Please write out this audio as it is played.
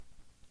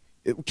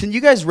Can you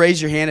guys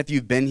raise your hand if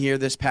you've been here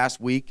this past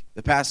week,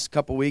 the past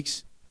couple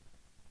weeks?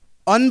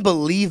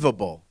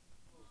 Unbelievable.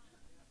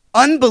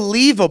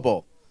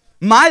 Unbelievable.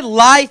 My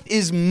life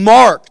is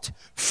marked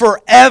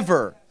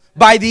forever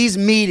by these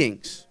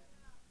meetings.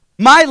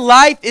 My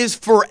life is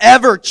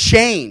forever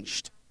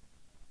changed.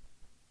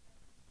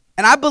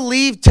 And I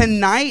believe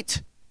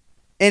tonight,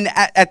 and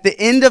at the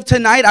end of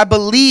tonight, I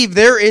believe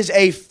there is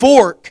a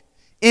fork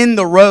in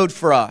the road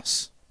for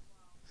us.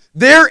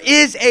 There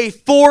is a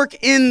fork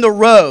in the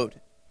road.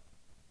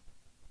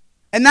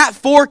 And that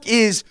fork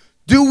is,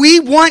 do we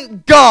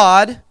want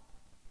God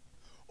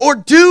or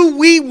do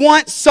we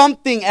want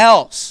something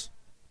else?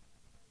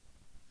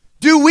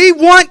 Do we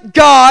want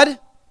God?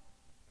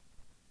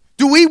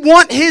 Do we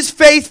want His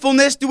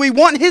faithfulness? Do we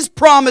want His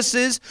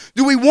promises?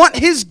 Do we want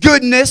His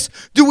goodness?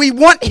 Do we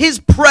want His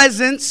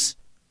presence?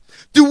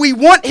 Do we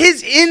want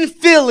His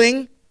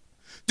infilling?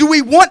 Do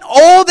we want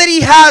all that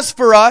He has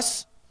for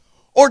us?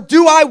 Or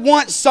do I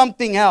want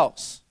something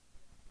else?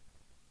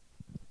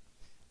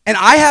 And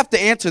I have to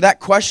answer that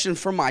question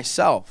for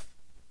myself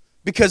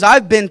because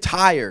I've been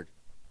tired.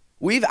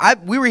 We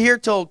were here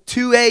till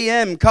 2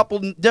 a.m. a couple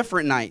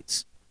different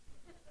nights.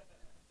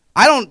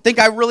 I don't think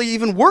I really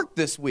even worked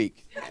this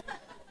week.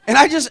 And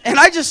I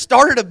just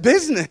started a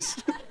business.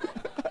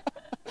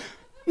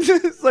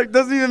 It's like,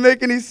 doesn't even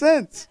make any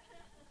sense.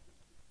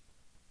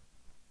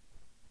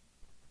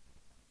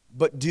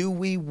 But do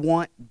we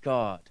want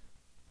God?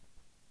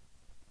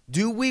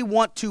 Do we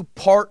want to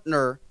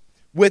partner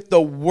with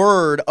the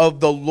word of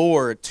the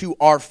Lord to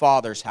our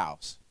Father's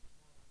house?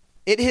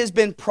 It has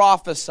been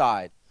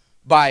prophesied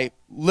by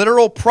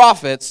literal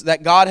prophets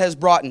that God has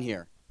brought in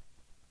here.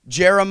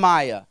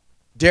 Jeremiah,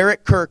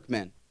 Derek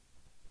Kirkman,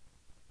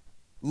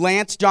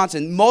 Lance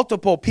Johnson,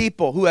 multiple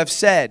people who have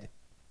said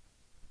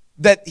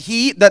that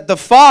the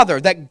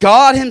Father, that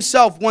God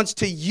Himself wants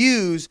to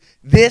use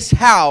this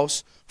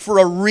house for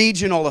a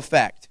regional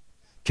effect.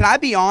 Can I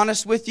be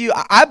honest with you?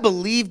 I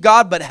believe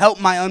God, but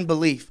help my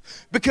unbelief.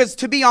 Because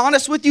to be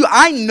honest with you,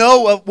 I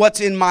know of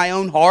what's in my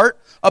own heart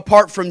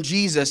apart from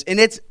Jesus, and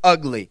it's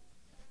ugly.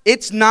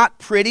 It's not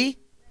pretty.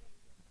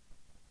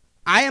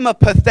 I am a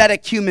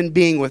pathetic human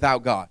being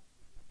without God.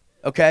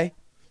 Okay?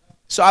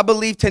 So I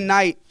believe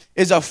tonight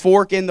is a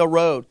fork in the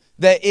road.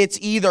 That it's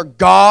either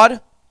God,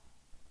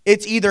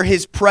 it's either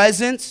His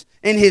presence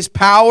and His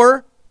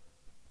power,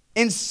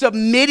 and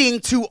submitting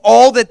to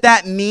all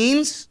that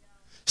means.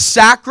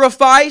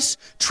 Sacrifice,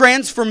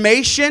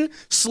 transformation,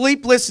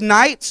 sleepless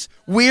nights,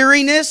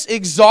 weariness,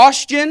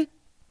 exhaustion,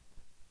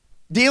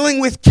 dealing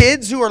with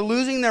kids who are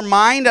losing their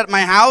mind at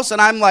my house,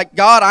 and I'm like,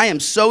 God, I am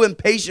so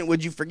impatient,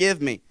 would you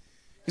forgive me?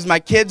 Because my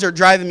kids are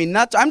driving me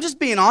nuts. I'm just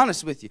being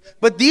honest with you.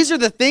 But these are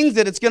the things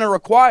that it's going to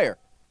require.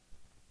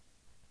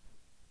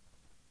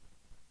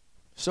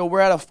 So we're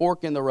at a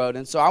fork in the road,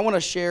 and so I want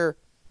to share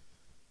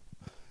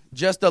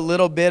just a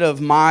little bit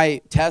of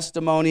my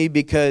testimony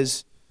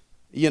because,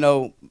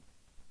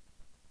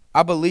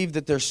 I believe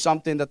that there's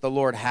something that the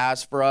Lord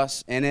has for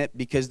us in it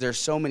because there's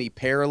so many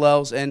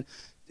parallels. And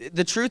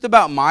the truth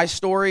about my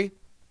story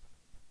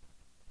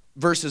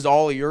versus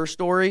all of your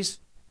stories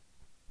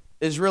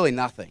is really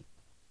nothing.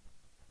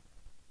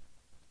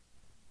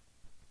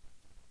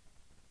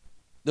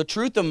 The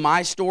truth of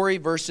my story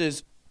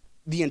versus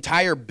the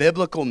entire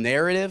biblical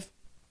narrative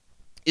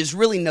is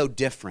really no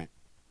different.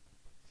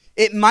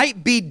 It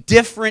might be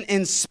different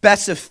in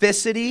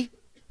specificity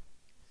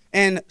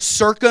and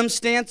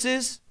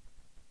circumstances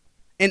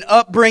and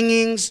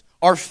upbringings,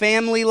 our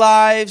family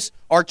lives,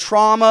 our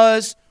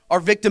traumas,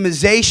 our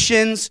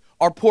victimizations,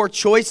 our poor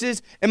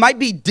choices. It might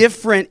be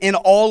different in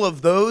all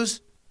of those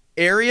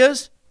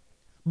areas.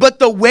 But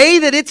the way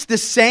that it's the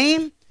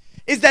same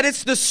is that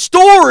it's the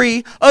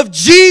story of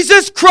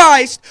Jesus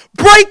Christ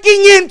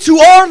breaking into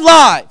our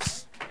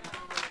lives.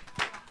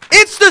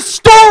 It's the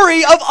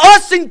story of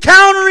us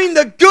encountering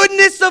the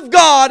goodness of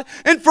God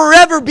and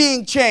forever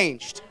being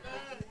changed.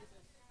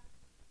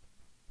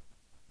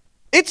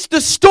 It's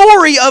the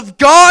story of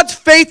God's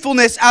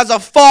faithfulness as a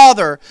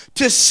father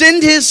to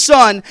send His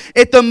Son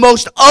at the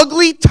most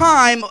ugly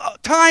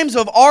times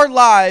of our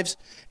lives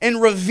and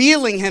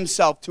revealing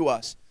Himself to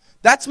us.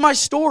 That's my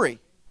story.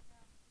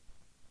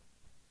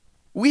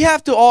 We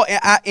have to all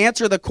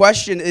answer the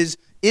question, is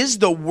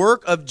the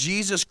work of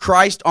Jesus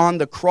Christ on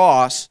the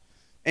cross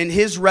and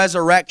His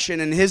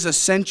resurrection and His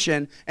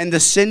ascension and the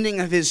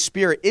sending of His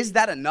Spirit, is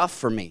that enough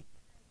for me?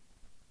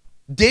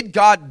 Did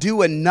God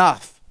do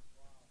enough?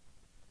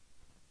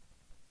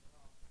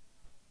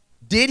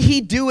 Did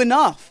He do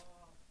enough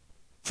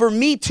for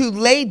me to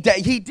lay down?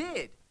 He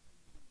did.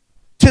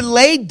 To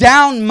lay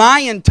down my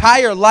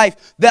entire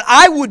life, that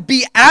I would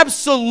be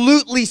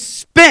absolutely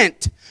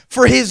spent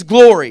for His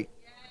glory.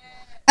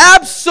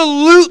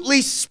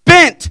 Absolutely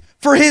spent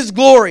for His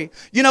glory.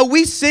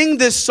 We sing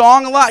this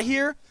song a lot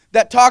here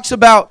that talks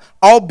about,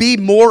 I'll be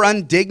more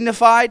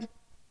undignified,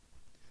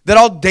 that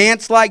I'll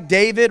dance like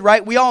David,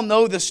 right? We all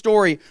know the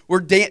story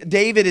where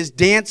David is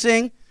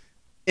dancing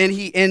and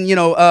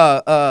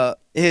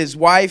his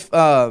wife,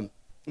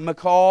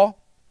 Michal,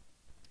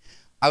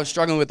 I was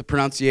struggling with the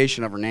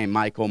pronunciation of her name,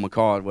 Michael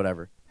McCall,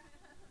 whatever.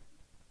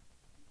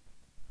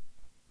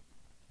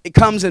 It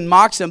comes and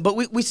mocks him, but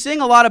we sing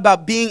a lot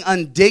about being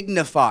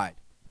undignified.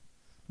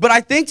 But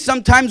I think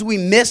sometimes we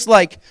miss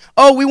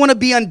we want to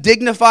be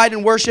undignified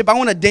in worship. I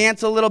want to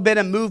dance a little bit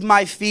and move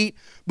my feet.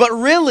 But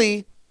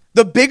really,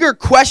 the bigger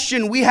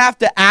question we have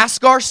to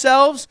ask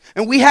ourselves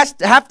and we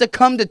have to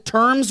come to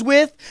terms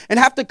with and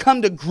have to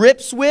come to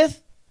grips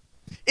with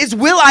is,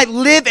 will I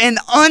live an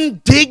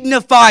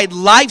undignified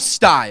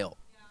lifestyle?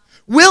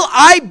 Will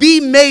I be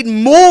made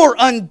more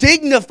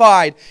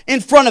undignified in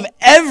front of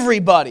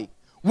everybody?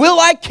 Will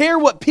I care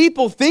what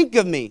people think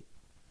of me?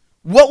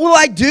 What will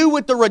I do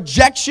with the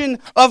rejection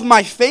of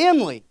my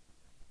family?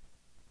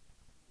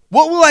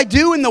 What will I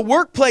do in the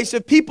workplace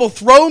if people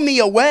throw me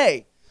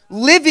away?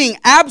 Living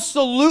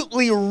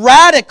absolutely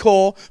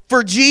radical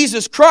for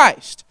Jesus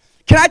Christ.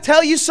 Can I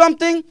tell you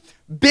something?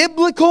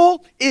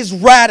 Biblical is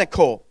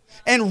radical,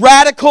 and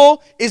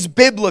radical is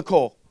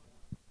biblical.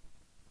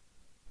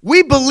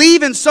 We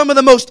believe in some of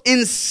the most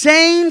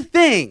insane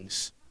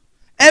things.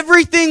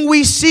 Everything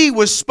we see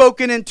was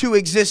spoken into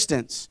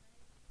existence.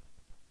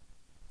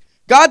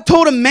 God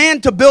told a man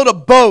to build a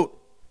boat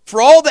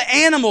for all the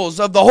animals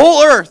of the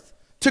whole earth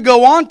to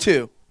go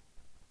onto.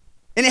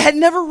 And it had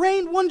never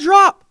rained one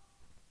drop.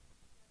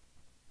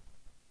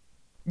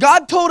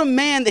 God told a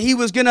man that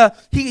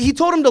he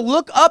told him to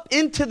look up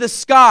into the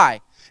sky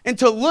and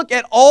to look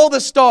at all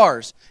the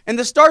stars. And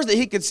the stars that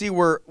he could see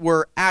were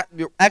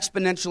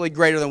exponentially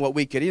greater than what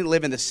we could. He didn't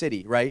live in the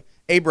city, right?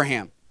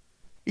 Abraham.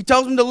 He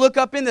tells him to look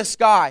up in the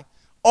sky,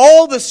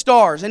 all the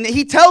stars. And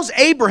he tells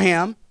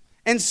Abraham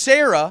and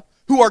Sarah,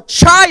 who are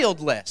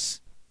childless.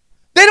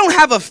 They don't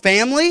have a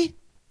family.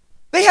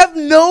 They have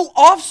no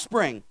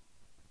offspring.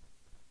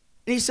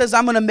 And he says,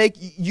 I'm going to make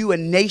you a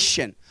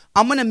nation.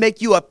 I'm going to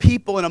make you a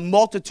people and a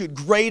multitude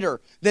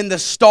greater than the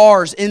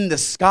stars in the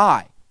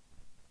sky.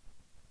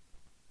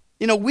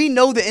 You know, we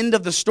know the end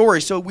of the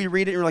story, so we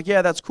read it and we're like,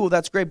 yeah, that's cool,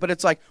 that's great. But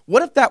it's like,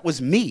 what if that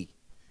was me?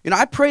 You know,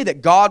 I pray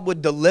that God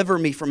would deliver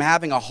me from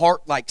having a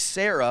heart like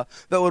Sarah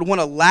that would want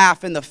to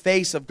laugh in the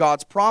face of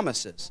God's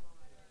promises.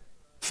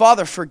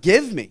 Father,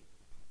 forgive me.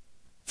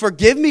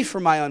 Forgive me for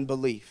my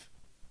unbelief.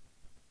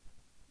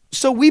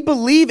 So we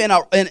believe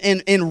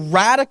in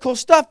radical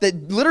stuff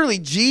that literally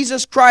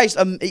Jesus Christ,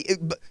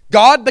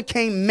 God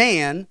became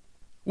man,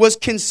 was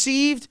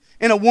conceived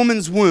in a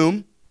woman's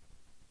womb.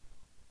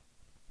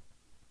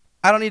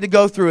 I don't need to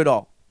go through it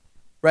all,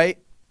 right?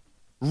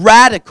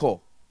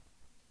 Radical.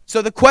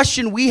 So the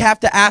question we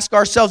have to ask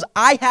ourselves,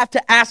 I have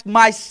to ask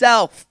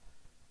myself,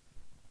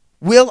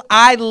 will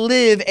I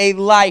live a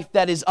life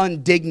that is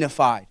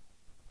undignified?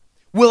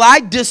 Will I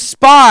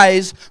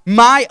despise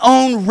my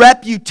own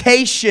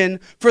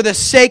reputation for the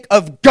sake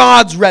of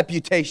God's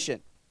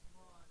reputation?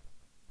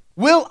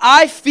 Will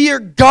I fear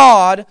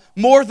God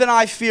more than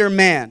I fear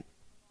man?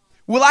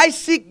 Will I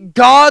seek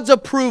God's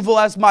approval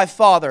as my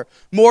Father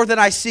more than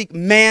I seek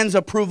man's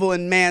approval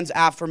and man's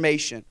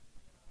affirmation?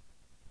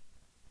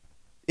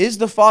 Is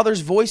the Father's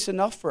voice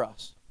enough for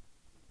us?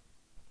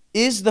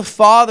 Is the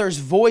Father's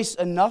voice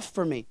enough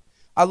for me?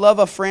 I love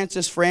a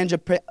Francis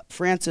Frangipane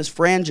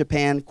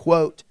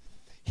quote.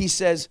 He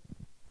says,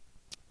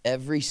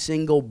 every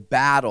single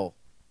battle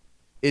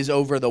is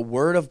over the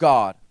Word of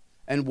God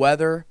and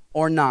whether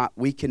or not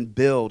we can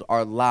build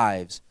our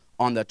lives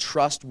on the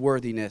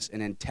trustworthiness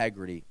and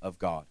integrity of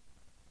God.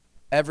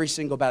 Every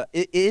single battle.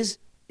 Is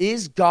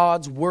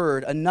God's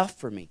Word enough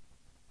for me?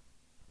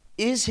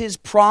 Is His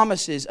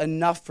promises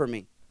enough for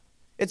me?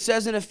 It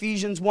says in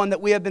Ephesians 1 that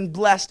we have been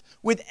blessed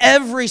with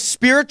every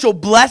spiritual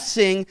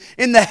blessing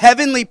in the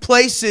heavenly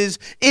places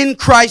in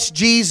Christ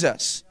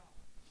Jesus.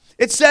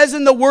 It says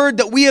in the Word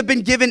that we have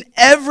been given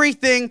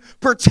everything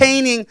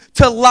pertaining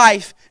to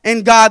life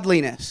and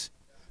godliness.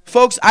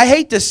 Folks, I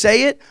hate to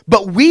say it,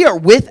 but we are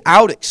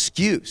without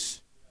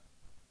excuse.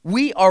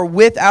 We are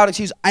without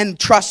excuse. And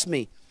trust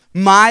me,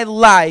 my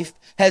life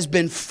has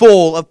been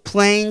full of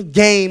playing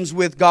games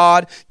with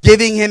God,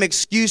 giving Him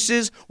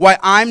excuses why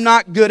I'm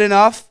not good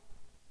enough,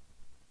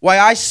 why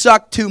I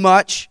suck too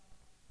much,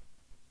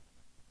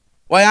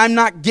 why I'm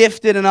not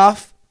gifted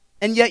enough.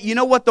 And yet, you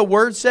know what the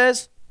Word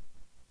says?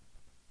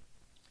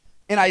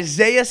 In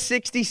Isaiah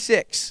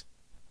 66,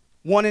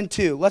 1 and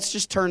 2. Let's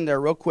just turn there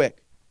real quick.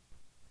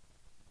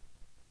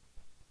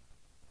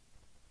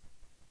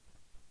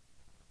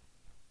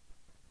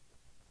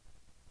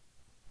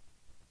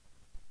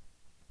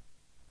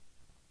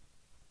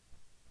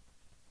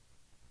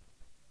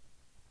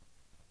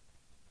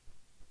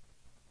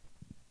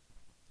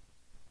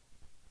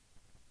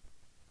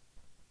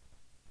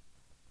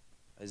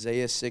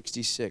 Isaiah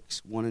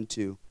 66, 1 and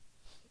 2.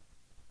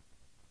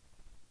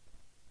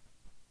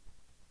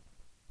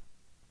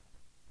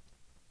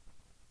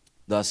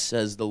 Thus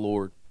says the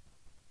Lord,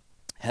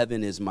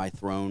 heaven is my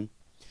throne,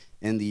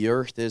 and the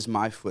earth is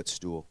my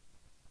footstool.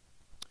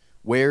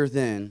 Where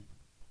then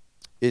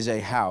is a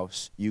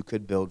house you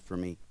could build for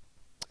me?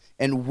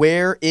 And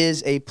where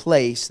is a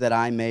place that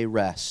I may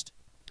rest?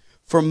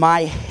 For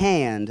my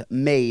hand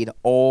made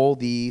all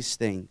these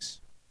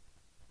things.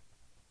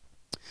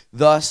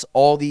 Thus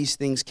all these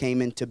things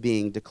came into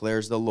being,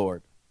 declares the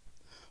Lord.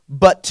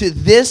 But to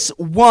this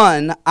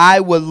one I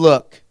will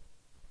look,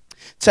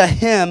 to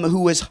him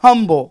who is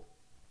humble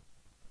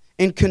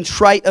and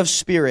contrite of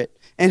spirit,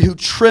 and who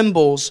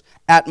trembles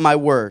at my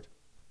word.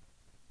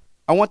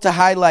 I want to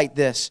highlight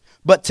this.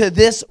 But to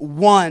this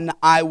one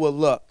I will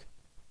look.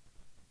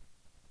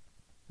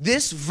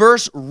 This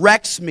verse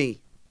wrecks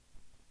me,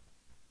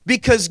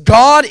 because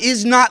God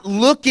is not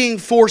looking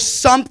for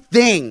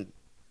something.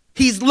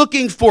 He's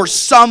looking for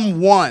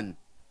someone.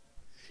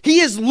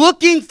 He is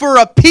looking for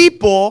a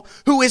people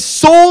who is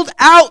sold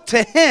out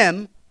to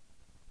Him,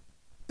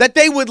 that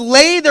they would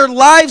lay their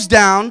lives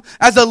down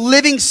as a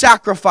living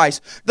sacrifice.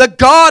 The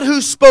God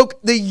who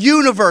spoke the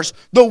universe,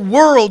 the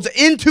worlds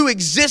into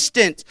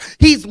existence.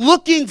 He's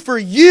looking for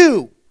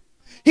you.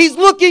 He's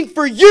looking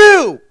for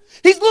you.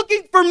 He's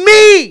looking for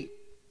me.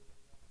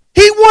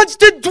 He wants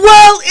to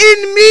dwell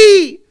in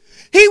me.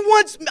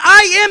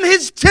 I am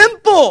His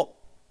temple.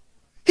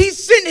 He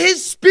sent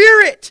His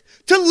Spirit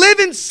to live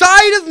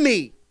inside of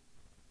me.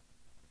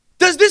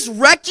 Does this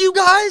wreck you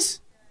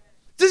guys?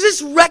 Does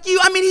this wreck you?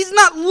 I mean, He's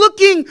not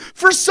looking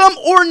for some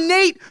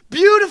ornate,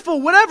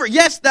 beautiful, whatever.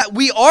 Yes, that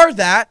we are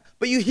that,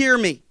 but you hear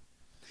me.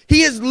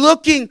 He is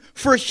looking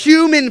for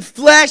human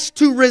flesh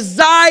to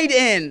reside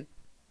in.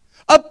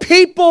 A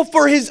people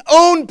for His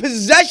own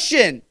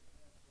possession.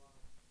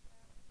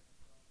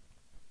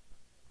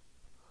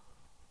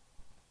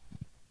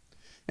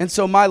 And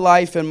so my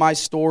life and my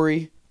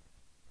story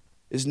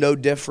is no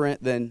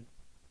different than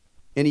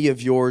any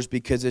of yours,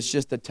 because it's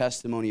just a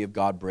testimony of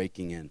God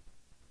breaking in.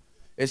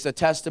 It's a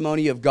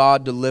testimony of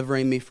God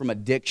delivering me from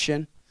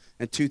addiction.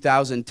 In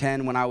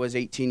 2010, when I was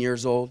 18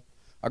 years old,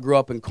 I grew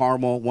up in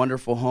Carmel,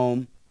 wonderful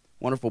home,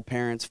 wonderful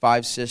parents,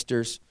 5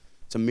 sisters.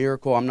 It's a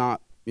miracle. I'm not,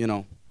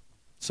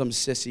 some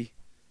sissy.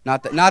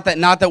 Not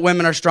that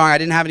women are strong. I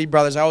didn't have any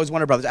brothers. I always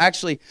wanted brothers.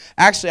 Actually,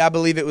 I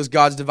believe it was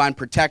God's divine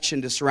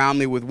protection to surround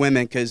me with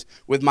women, because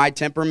with my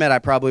temperament, I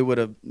probably would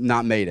have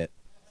not made it.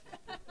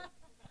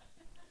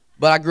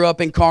 But I grew up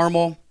in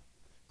Carmel,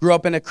 grew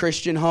up in a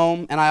Christian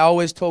home, and I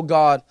always told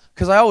God,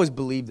 because I always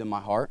believed in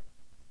my heart.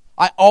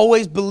 I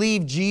always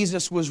believed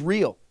Jesus was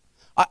real.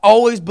 I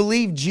always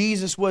believed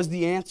Jesus was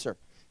the answer.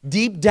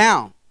 Deep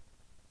down,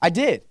 I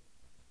did.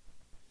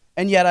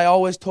 And yet I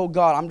always told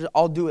God,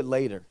 I'll do it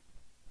later.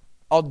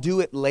 I'll do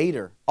it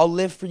later. I'll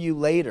live for you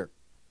later.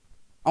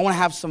 I want to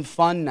have some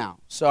fun now.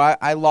 So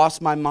I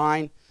lost my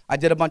mind. I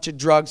did a bunch of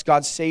drugs.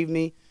 God saved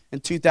me in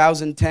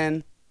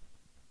 2010.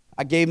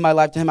 I gave my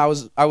life to Him. I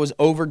was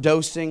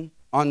overdosing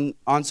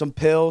on some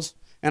pills,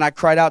 and I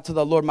cried out to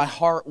the Lord. My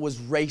heart was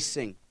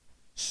racing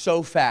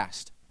so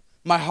fast.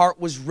 My heart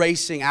was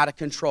racing out of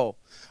control.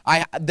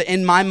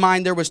 In my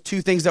mind, there was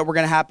 2 things that were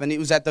going to happen. It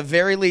was, at the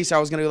very least, I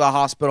was going to go to the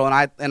hospital,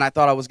 and I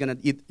thought I was going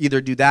to either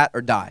do that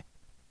or die.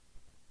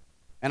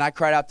 And I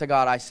cried out to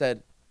God. I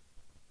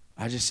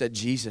just said,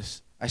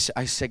 Jesus. I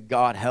said,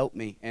 God, help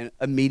me. And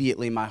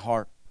immediately my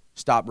heart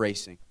stopped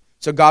racing.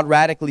 So God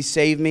radically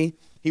saved me.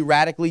 He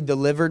radically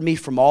delivered me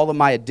from all of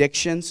my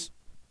addictions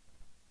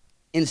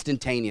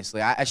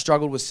instantaneously. I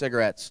struggled with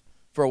cigarettes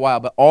for a while,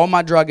 but all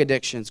my drug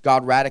addictions,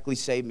 God radically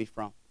saved me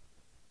from.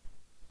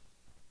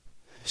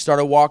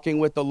 Started walking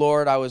with the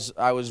Lord. I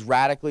was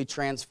radically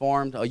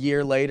transformed. A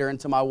year later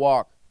into my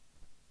walk,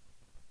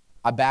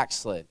 I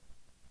backslid.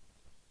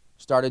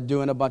 Started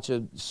doing a bunch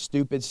of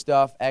stupid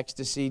stuff,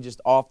 ecstasy,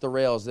 just off the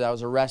rails. I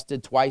was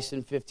arrested twice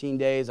in 15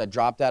 days. I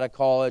dropped out of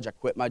college. I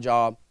quit my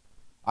job.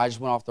 I just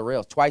went off the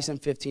rails. Twice in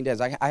 15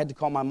 days. I had to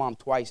call my mom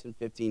twice in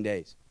 15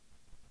 days.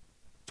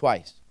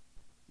 Twice.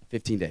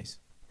 15 days.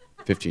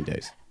 15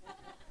 days.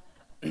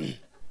 It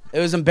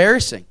was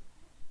embarrassing.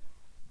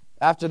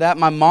 After that,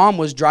 my mom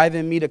was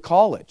driving me to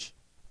college,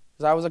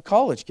 because I was a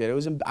college kid.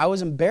 I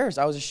was embarrassed.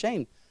 I was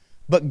ashamed.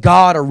 But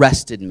God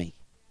arrested me.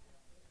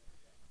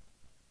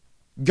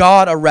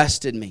 God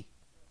arrested me.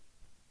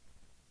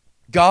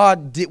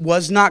 God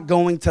was not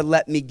going to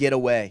let me get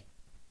away.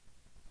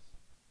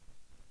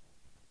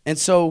 And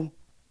so,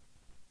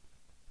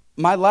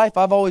 my life,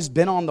 I've always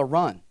been on the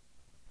run.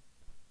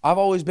 I've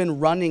always been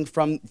running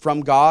from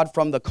God,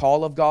 from the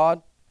call of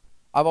God.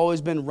 I've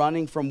always been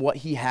running from what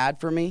He had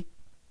for me.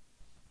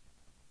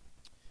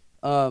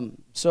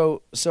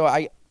 So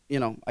I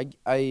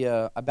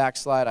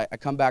backslide. I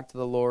come back to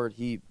the Lord.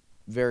 He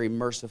very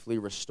mercifully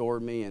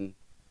restored me, and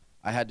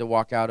I had to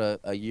walk out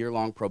a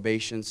year-long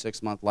probation,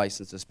 6-month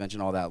license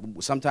suspension, all that.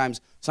 Sometimes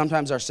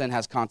our sin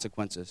has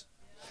consequences.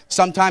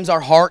 Sometimes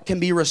our heart can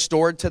be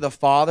restored to the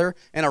Father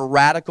in a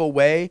radical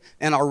way,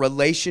 and our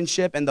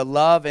relationship and the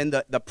love and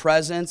the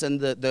presence and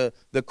the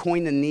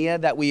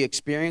koinonia that we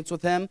experience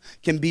with Him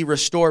can be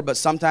restored, but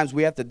sometimes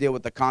we have to deal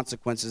with the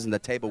consequences and the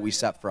table we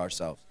set for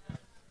ourselves.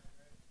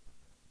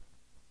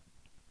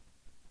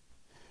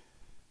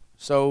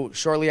 So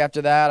shortly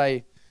after that,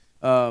 I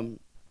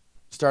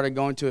started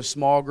going to a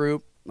small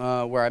group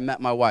where I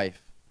met my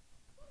wife.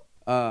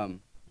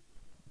 And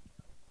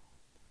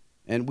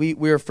we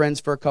were friends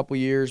for a couple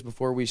years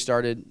before we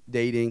started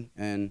dating.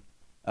 And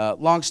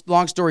long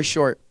story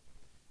short,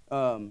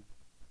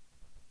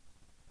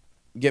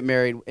 get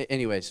married.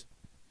 Anyways,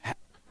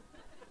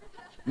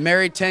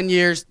 married 10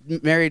 years.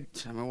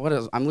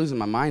 I'm losing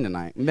my mind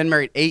tonight. I've been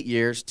married 8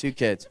 years, 2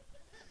 kids.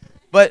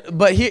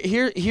 But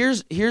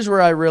here's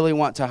where I really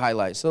want to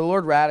highlight. So the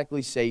Lord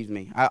radically saved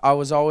me. I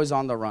was always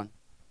on the run.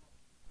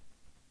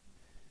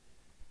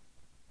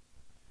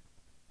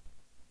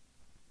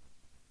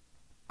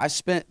 I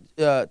spent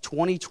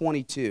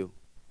 2022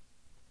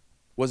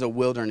 was a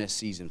wilderness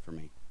season for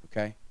me,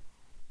 okay?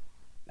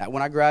 Now,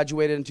 when I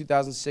graduated in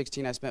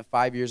 2016, I spent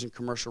 5 years in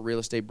commercial real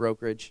estate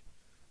brokerage.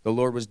 The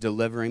Lord was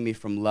delivering me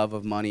from love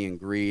of money and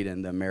greed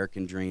and the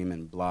American dream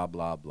and blah,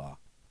 blah, blah.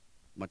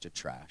 Bunch of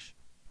trash.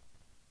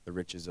 The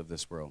riches of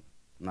this world.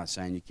 I'm not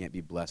saying you can't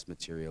be blessed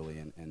materially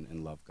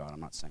and love God. I'm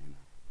not saying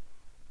that.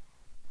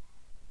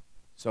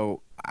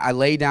 So I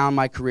lay down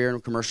my career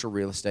in commercial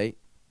real estate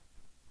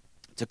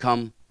to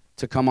come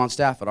on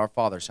staff at our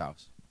Father's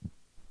house.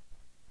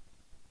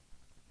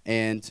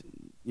 And,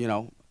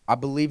 I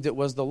believed it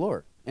was the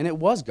Lord. And it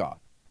was God.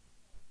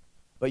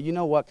 But you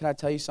know what? Can I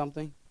tell you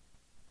something?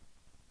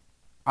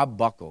 I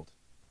buckled.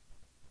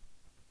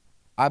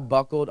 I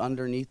buckled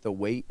underneath the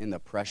weight and the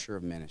pressure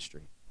of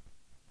ministry.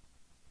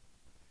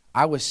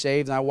 I was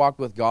saved and I walked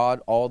with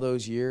God all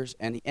those years,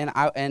 and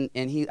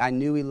I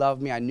knew He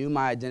loved me. I knew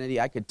my identity.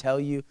 I could tell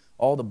you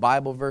all the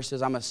Bible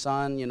verses. I'm a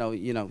son.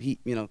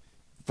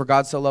 For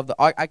God so loved the.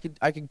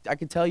 I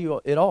could tell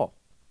you it all.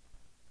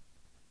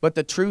 But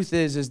the truth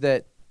is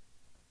that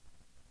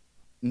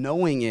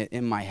knowing it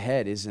in my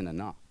head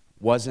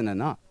wasn't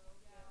enough.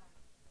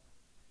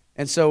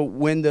 And so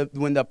when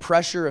the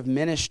pressure of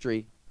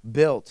ministry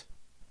built,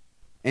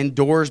 and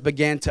doors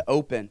began to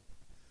open,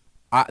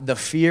 the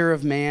fear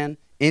of man,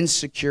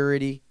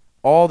 insecurity,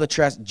 all the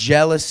trust,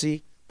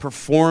 jealousy,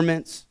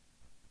 performance,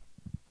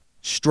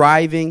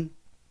 striving,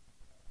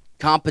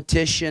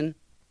 competition,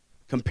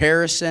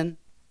 comparison,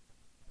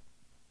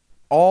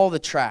 all the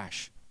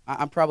trash.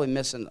 I'm probably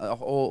missing a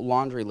whole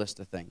laundry list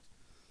of things.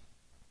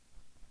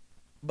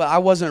 But I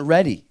wasn't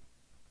ready.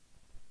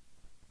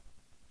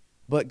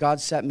 But God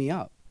set me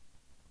up.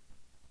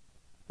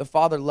 The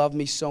Father loved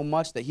me so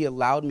much that He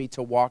allowed me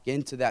to walk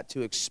into that,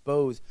 to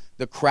expose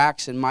the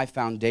cracks in my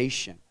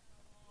foundation,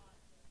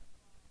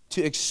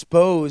 to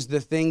expose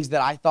the things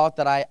that I thought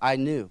that I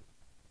knew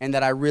and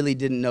that I really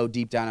didn't know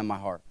deep down in my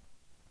heart.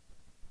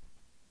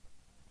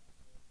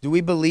 Do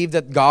we believe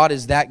that God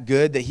is that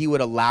good that He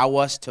would allow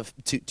us to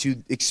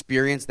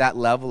experience that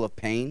level of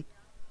pain?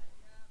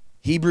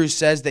 Hebrews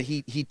says that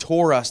He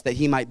tore us that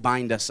He might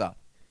bind us up.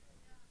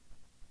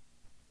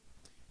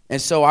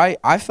 And so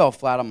I fell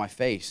flat on my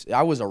face.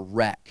 I was a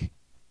wreck.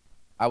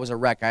 I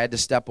had to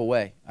step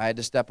away. I had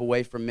to step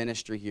away from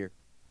ministry here.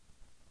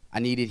 I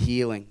needed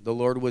healing. The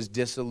Lord was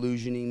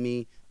disillusioning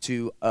me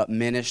to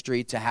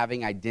ministry, to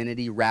having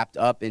identity wrapped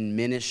up in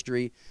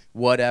ministry,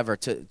 whatever,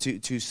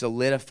 to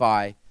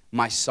solidify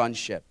my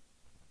sonship.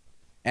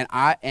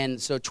 And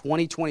so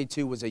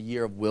 2022 was a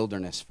year of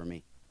wilderness for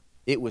me.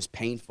 It was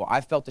painful. I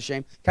felt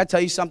ashamed. Can I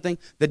tell you something?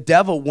 The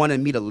devil wanted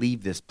me to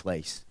leave this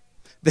place.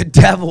 The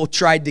devil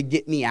tried to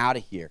get me out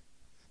of here.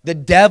 The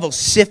devil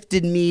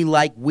sifted me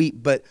like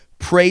wheat, but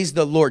praise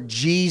the Lord,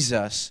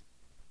 Jesus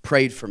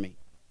prayed for me.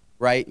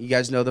 Right? You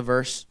guys know the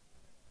verse?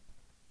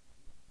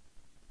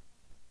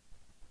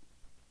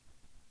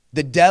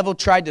 The devil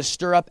tried to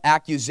stir up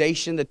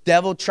accusation. The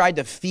devil tried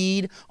to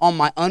feed on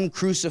my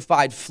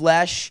uncrucified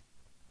flesh,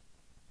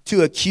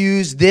 to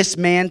accuse this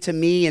man to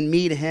me and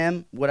me to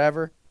him,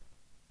 whatever.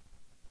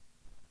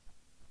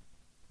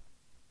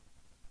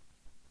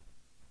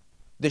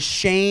 The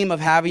shame of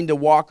having to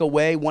walk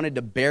away wanted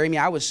to bury me.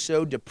 I was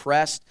so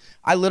depressed.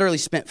 I literally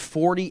spent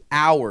 40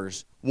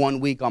 hours 1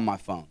 week on my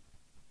phone.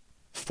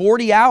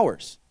 40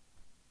 hours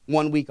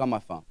 1 week on my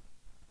phone.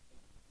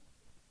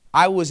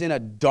 I was in a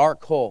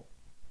dark hole.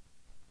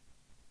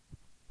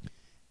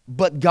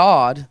 But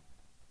God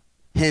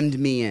hemmed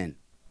me in.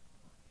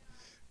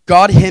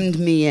 God hemmed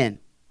me in.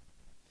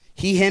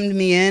 He hemmed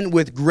me in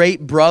with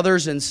great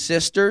brothers and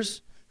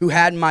sisters who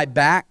had my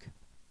back.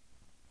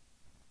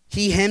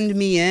 He hemmed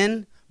me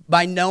in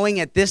by knowing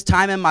at this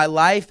time in my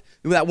life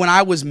that when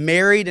I was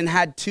married and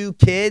had 2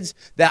 kids,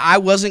 that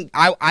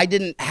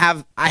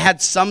I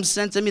had some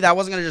sense in me that I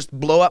wasn't going to just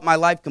blow up my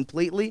life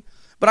completely.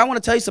 But I want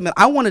to tell you something.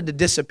 I wanted to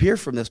disappear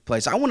from this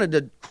place. I wanted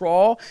to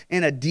crawl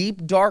in a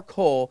deep, dark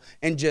hole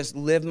and just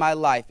live my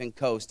life and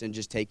coast and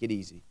just take it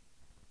easy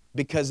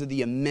because of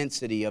the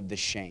immensity of the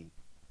shame.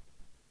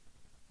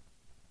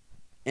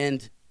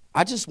 And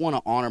I just want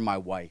to honor my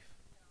wife.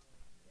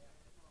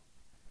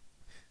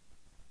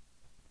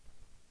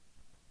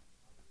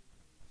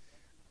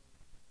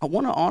 I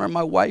want to honor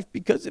my wife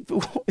because if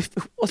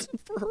it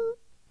wasn't for her,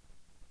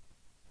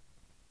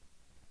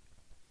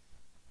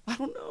 I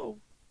don't know.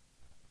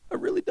 I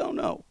really don't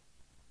know.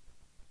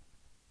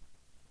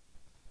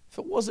 If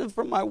it wasn't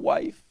for my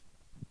wife,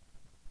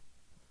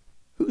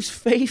 who's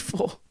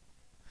faithful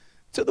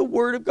to the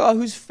Word of God,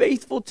 who's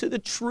faithful to the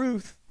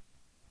truth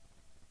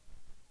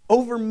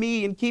over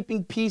me and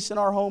keeping peace in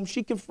our home,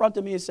 she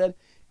confronted me and said,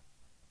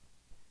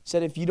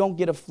 if you don't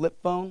get a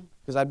flip phone,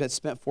 because I've been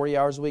spent 40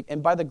 hours a week.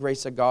 And by the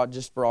grace of God,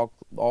 just for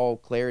all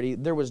clarity,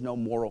 there was no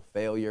moral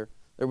failure.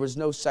 There was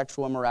no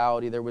sexual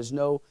immorality. There was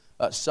no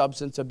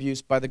substance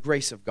abuse, by the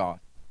grace of God.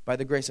 By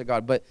the grace of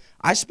God. But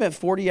I spent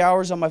 40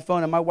 hours on my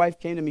phone, and my wife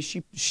came to me.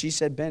 She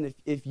said, Ben,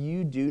 if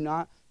you do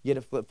not get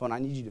a flip phone, I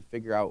need you to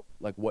figure out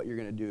like what you're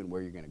going to do and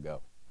where you're going to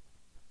go.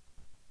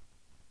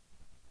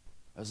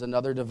 That was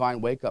another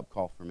divine wake-up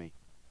call for me.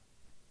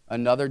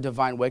 Another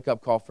divine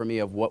wake-up call for me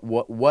of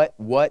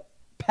what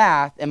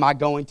path am I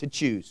going to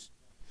choose?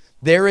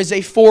 There is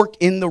a fork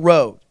in the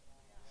road.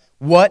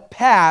 What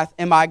path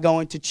am I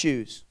going to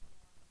choose?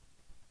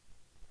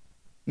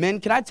 Men,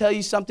 can I tell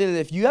you something? That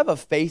if you have a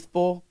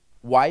faithful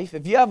wife,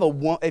 if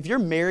you're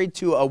married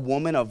to a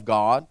woman of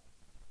God,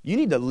 you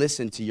need to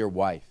listen to your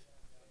wife.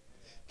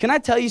 Can I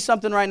tell you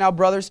something right now,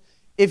 brothers?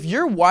 If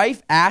your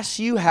wife asks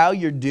you how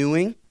you're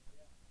doing,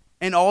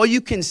 and all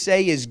you can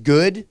say is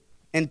good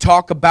and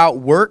talk about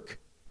work,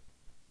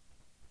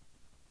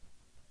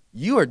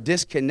 you are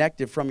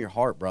disconnected from your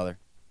heart, brother.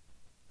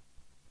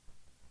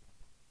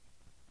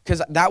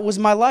 Because that was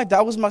my life.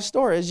 That was my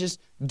story. It's just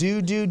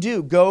do,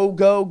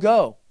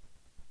 go.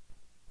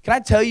 Can I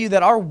tell you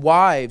that our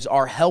wives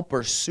are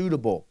helpers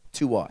suitable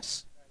to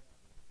us?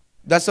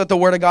 That's what the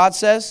Word of God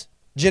says.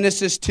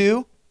 Genesis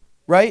 2,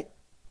 right?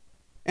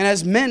 And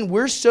as men,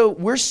 we're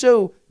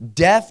so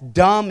deaf,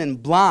 dumb,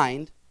 and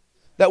blind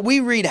that we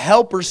read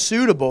helpers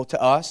suitable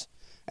to us.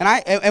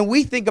 And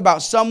we think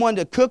about someone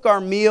to cook our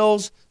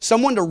meals,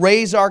 someone to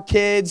raise our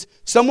kids,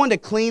 someone to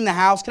clean the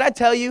house. Can I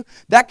tell you,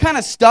 that kind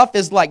of stuff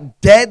is like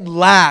dead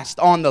last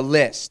on the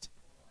list.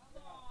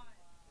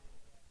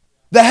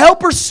 The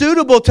helper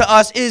suitable to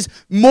us is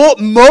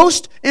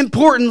most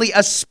importantly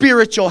a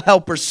spiritual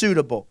helper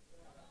suitable.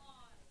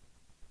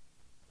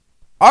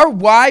 Our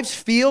wives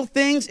feel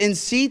things and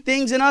see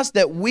things in us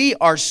that we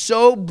are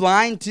so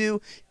blind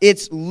to,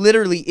 it's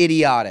literally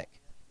idiotic.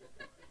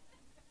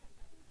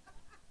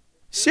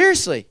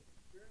 Seriously.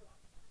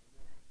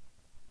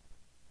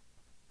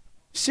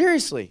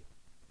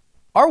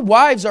 Our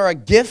wives are a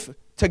gift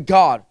to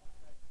God.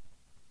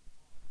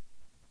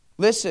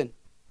 Listen.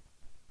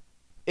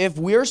 If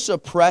we're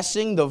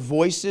suppressing the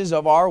voices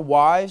of our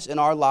wives in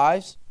our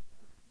lives,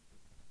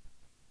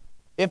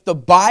 if the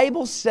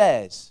Bible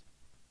says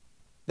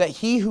that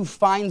he who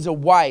finds a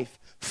wife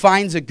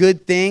finds a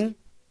good thing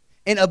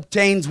and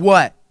obtains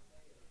what?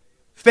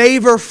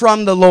 Favor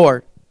from the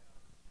Lord.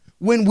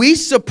 When we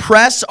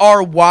suppress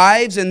our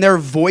wives and their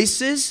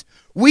voices,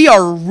 we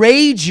are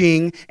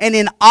raging and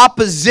in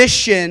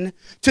opposition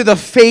to the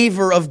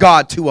favor of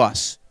God to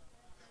us.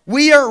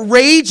 We are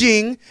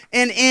raging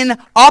and in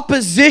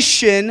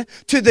opposition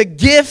to the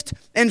gift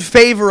and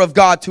favor of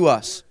God to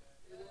us.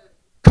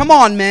 Come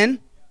on, men.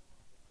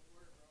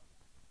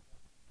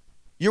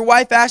 Your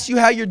wife asks you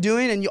how you're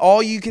doing and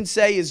all you can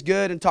say is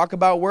good and talk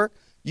about work.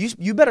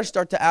 You better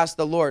start to ask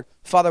the Lord,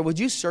 Father, would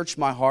you search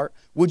my heart?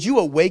 Would you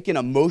awaken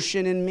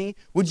emotion in me?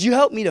 Would you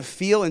help me to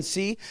feel and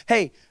see?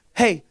 Hey,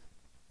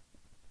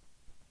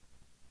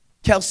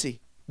 Kelsey,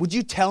 would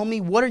you tell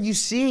me, what are you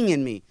seeing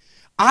in me?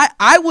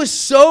 I was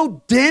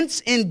so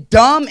dense and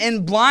dumb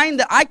and blind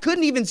that I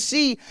couldn't even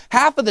see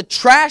half of the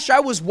trash I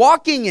was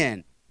walking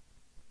in.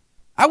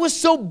 I was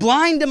so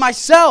blind to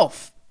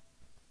myself,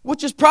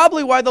 which is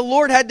probably why the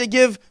Lord had to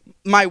give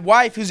my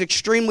wife, who's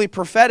extremely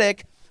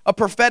prophetic, a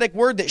prophetic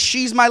word that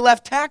she's my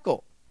left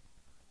tackle.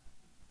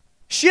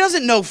 She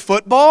doesn't know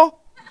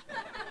football.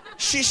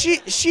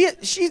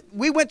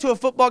 We went to a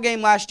football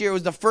game last year. It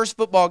was the first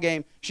football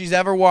game she's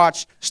ever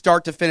watched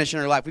start to finish in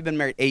her life. We've been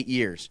married 8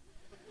 years.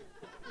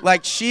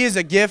 Like, she is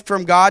a gift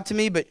from God to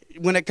me, but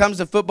when it comes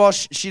to football,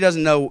 she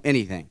doesn't know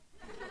anything.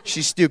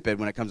 She's stupid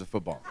when it comes to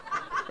football.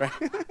 Right?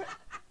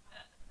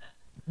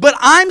 But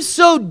I'm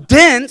so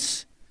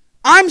dense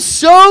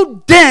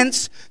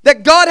that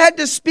God had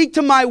to speak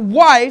to my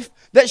wife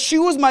that she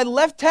was my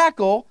left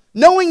tackle,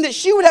 knowing that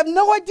she would have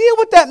no idea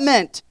what that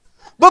meant.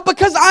 But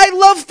because I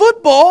love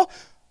football,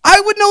 I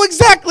would know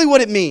exactly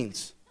what it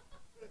means.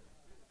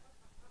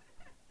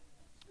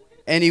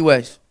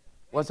 Anyways,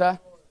 what's that?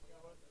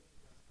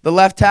 The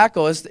left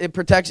tackle, it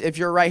protects, if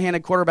you're a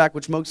right-handed quarterback,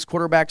 which most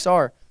quarterbacks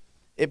are,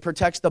 it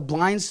protects the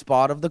blind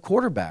spot of the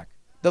quarterback.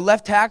 The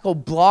left tackle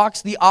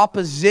blocks the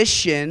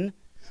opposition,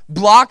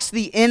 blocks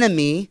the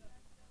enemy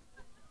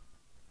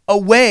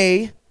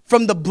away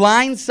from the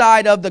blind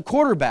side of the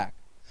quarterback.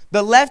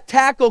 The left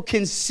tackle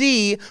can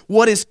see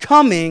what is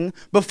coming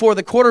before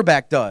the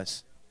quarterback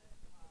does.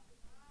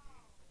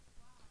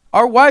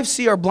 Our wives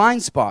see our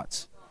blind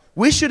spots.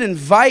 We should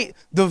invite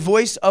the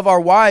voice of our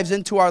wives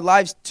into our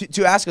lives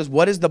to ask us,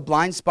 what is the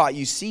blind spot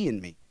you see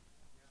in me?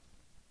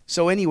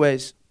 So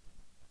anyways,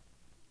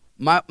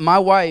 my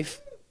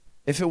wife,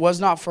 if it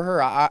was not for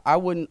her,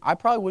 I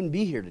probably wouldn't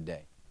be here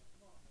today.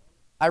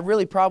 I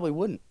really probably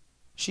wouldn't.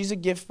 She's a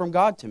gift from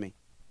God to me.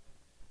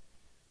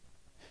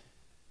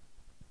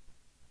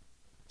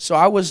 So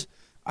I was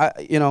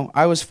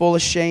full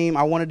of shame.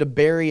 I wanted to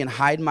bury and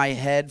hide my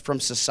head from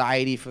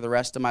society for the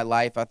rest of my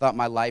life. I thought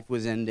my life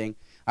was ending.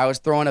 I was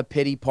throwing a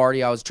pity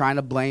party. I was trying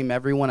to blame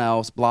everyone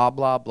else, blah,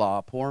 blah,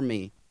 blah, poor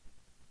me.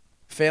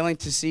 failing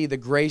to see the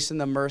grace and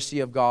the mercy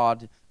of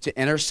God to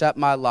intercept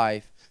my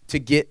life, to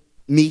get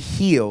me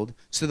healed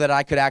so that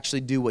I could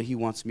actually do what he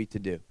wants me to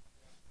do.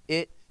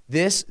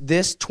 This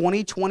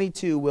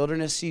 2022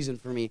 wilderness season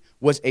for me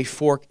was a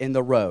fork in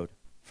the road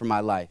for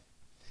my life.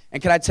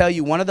 And can I tell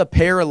you, one of the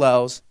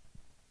parallels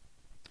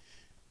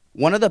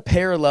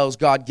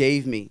God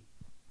gave me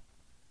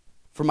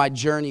for my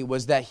journey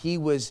was that he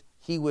was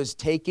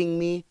taking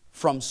me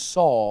from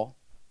Saul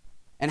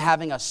and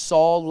having a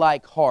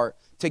Saul-like heart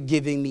to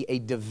giving me a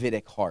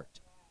Davidic heart.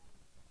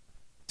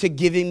 To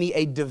giving me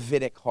a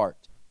Davidic heart.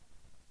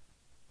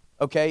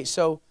 Okay,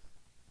 so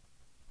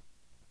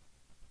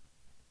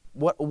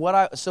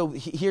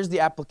here's the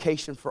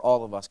application for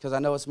all of us, because I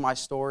know it's my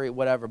story,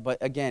 whatever, but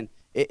again,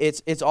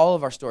 it's all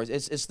of our stories.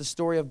 It's the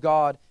story of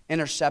God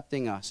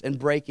intercepting us and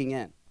breaking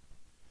in.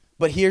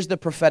 But here's the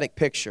prophetic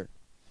picture.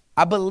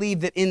 I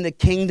believe that in the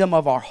kingdom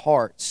of our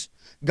hearts,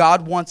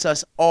 God wants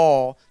us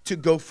all to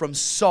go from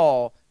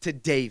Saul to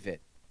David.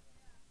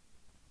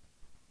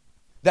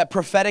 That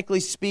prophetically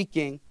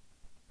speaking,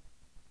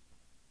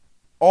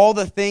 all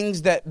the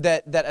things that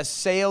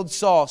assailed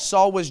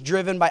Saul was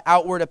driven by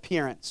outward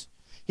appearance.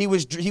 He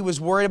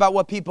was worried about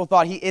what people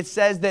thought. It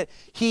says that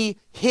he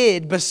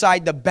hid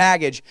beside the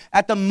baggage.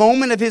 At the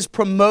moment of his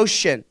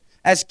promotion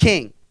as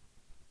king,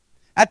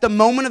 at the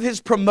moment of his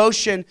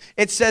promotion,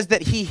 it says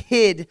that he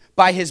hid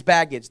by his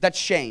baggage. That's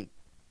shame.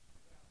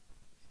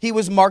 He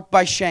was marked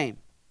by shame.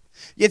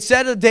 It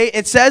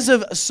says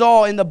of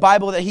Saul in the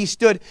Bible that he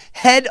stood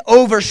head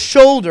over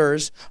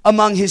shoulders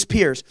among his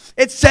peers.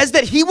 It says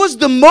that he was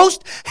the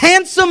most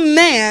handsome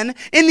man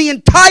in the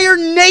entire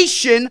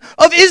nation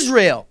of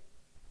Israel.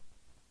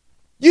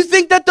 You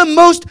think that the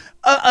most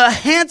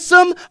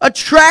handsome,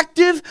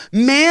 attractive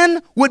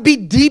man would be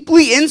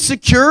deeply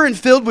insecure and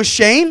filled with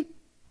shame?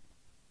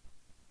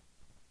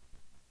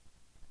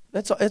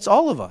 It's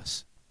all of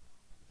us.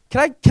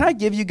 Can I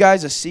give you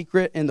guys a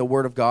secret in the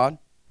Word of God?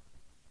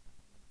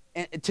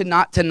 And to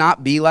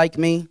not be like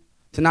me,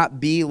 to not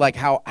be like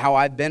how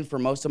I've been for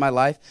most of my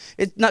life.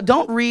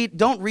 Don't read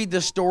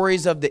the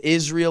stories of the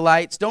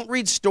Israelites. Don't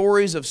read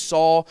stories of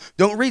Saul.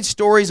 Don't read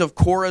stories of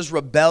Korah's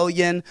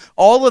rebellion.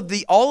 All of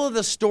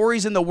the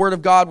stories in the Word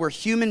of God were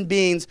human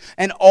beings,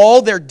 and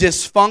all their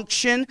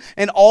dysfunction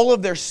and all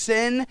of their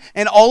sin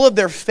and all of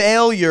their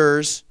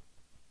failures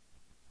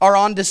are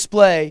on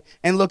display.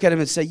 And look at him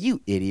and say,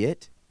 "You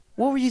idiot.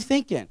 What were you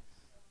thinking?"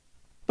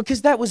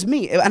 Because that was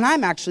me, and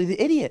I'm actually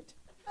the idiot.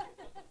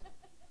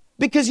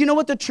 Because you know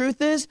what the truth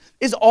is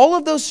all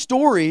of those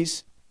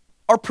stories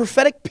are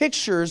prophetic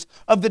pictures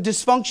of the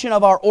dysfunction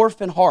of our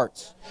orphan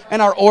hearts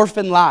and our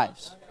orphan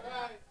lives.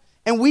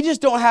 And we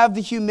just don't have the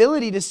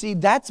humility to see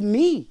that's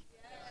me.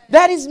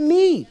 That is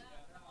me.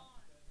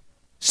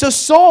 So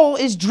Saul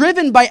is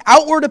driven by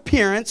outward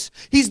appearance.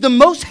 He's the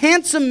most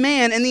handsome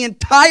man in the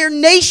entire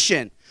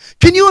nation.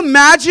 Can you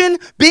imagine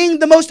being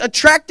the most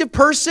attractive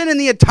person in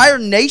the entire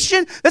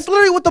nation? That's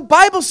literally what the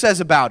Bible says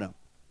about him.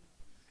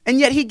 And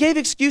yet he gave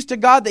excuse to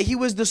God that he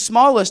was the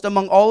smallest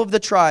among all of the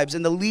tribes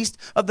and the least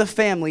of the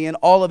family in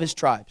all of his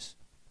tribes.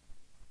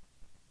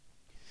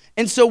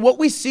 And so what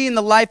we see in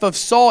the life of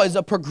Saul is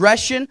a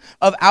progression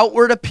of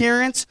outward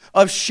appearance,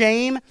 of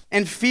shame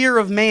and fear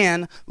of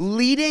man,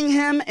 leading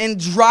him and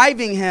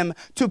driving him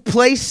to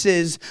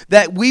places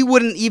that we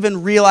wouldn't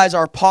even realize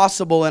are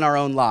possible in our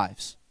own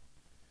lives.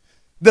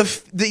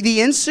 The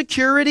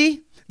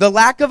insecurity, the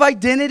lack of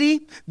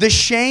identity, the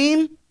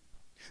shame,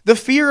 the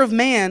fear of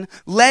man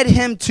led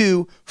him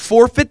to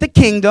forfeit the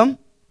kingdom.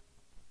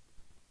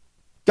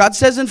 God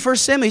says in 1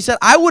 Samuel, he said,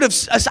 I would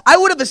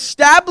have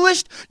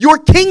established your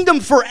kingdom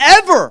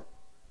forever.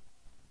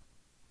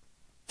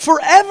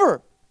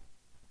 Forever.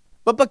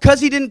 But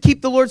because he didn't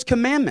keep the Lord's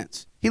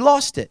commandments, he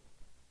lost it.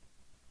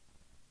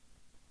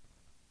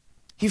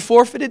 He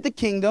forfeited the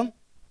kingdom.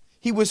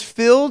 He was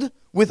filled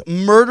with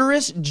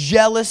murderous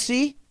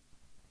jealousy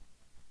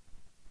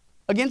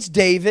against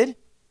David.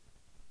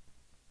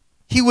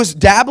 He was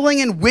dabbling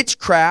in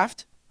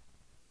witchcraft.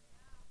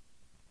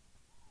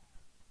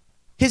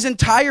 His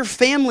entire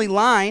family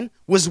line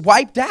was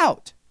wiped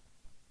out,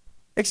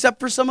 except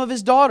for some of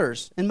his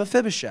daughters and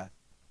Mephibosheth.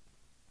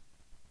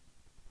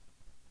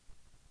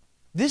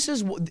 This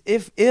is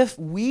if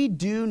we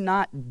do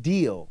not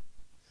deal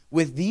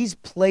with these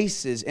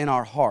places in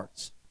our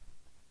hearts,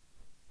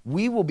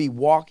 we will be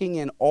walking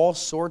in all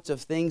sorts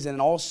of things and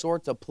in all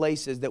sorts of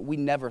places that we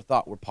never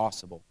thought were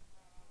possible.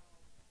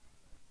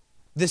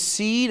 The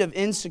seed of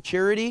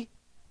insecurity,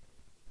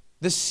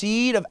 the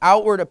seed of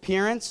outward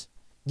appearance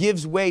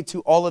gives way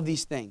to all of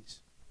these things.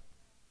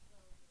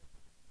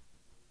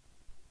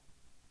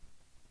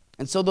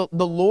 And so the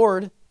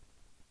Lord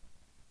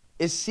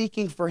is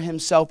seeking for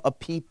himself a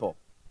people.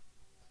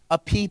 A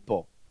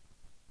people.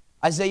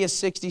 Isaiah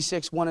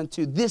 66, 1 and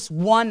 2. This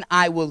one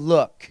I will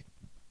look.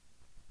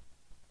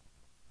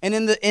 And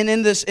in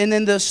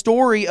the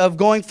story of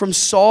going from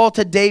Saul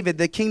to David,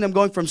 the kingdom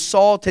going from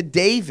Saul to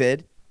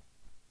David,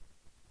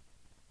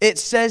 it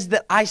says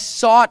that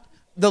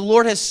the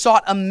Lord has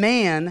sought a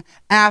man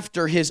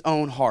after his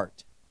own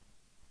heart.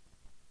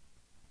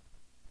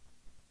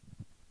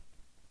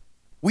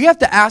 we have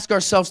to ask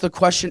ourselves the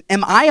question,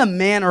 am I a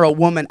man or a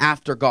woman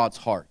after God's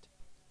heart?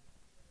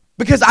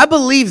 Because I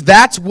believe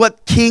that's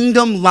what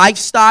kingdom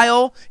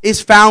lifestyle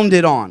is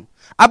founded on.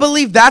 I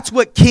believe that's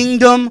what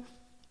kingdom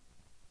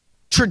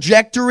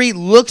trajectory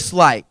looks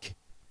like.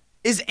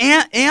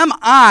 Am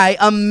I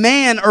a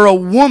man or a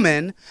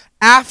woman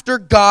after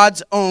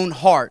God's own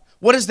heart?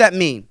 What does that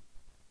mean?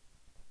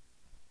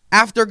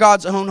 After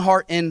God's own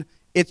heart in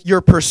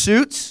your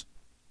pursuits,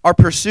 our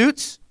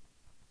pursuits,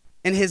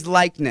 and his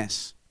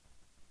likeness.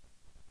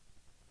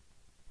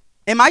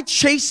 Am I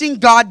chasing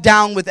God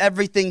down with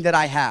everything that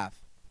I have?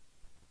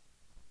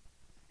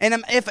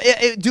 And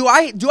do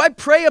I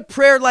pray a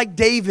prayer like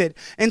David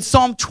in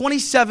Psalm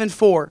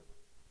 27:4?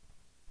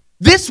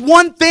 This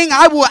one thing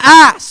I will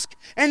ask,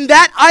 and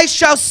that I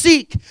shall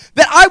seek,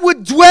 that I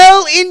would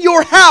dwell in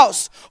your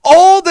house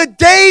all the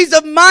days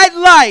of my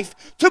life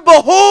to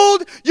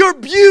behold your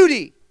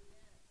beauty.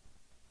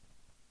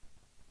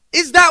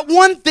 Is that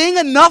one thing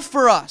enough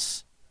for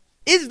us?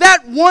 Is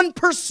that one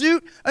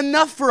pursuit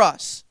enough for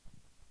us?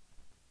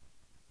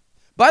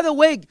 By the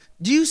way,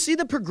 do you see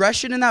the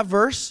progression in that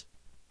verse?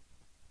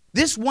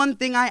 This one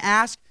thing I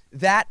ask,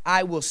 that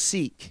I will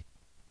seek.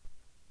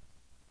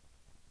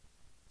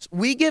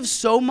 We give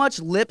so much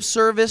lip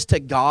service to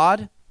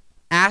God,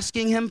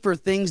 asking him for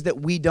things that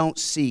we don't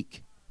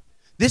seek.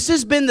 This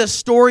has been the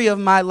story of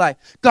my life.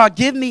 God,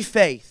 give me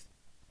faith.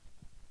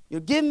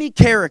 Give me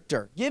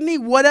character. Give me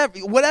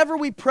whatever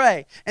we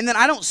pray. And then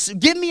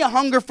give me a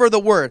hunger for the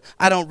word.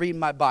 I don't read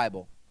my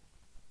Bible.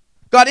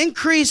 God,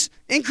 increase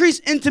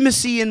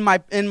intimacy in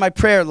my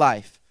prayer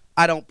life.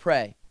 I don't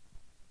pray.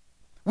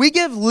 We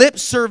give lip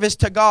service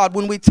to God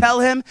when we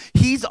tell him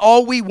he's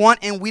all we want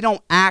and we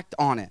don't act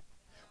on it.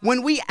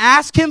 When we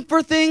ask him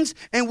for things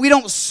and we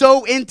don't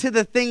sow into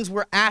the things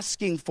we're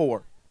asking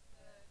for.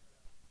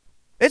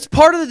 It's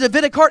part of the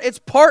Davidic heart. It's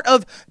part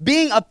of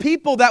being a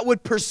people that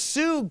would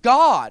pursue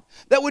God,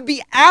 that would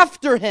be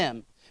after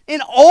him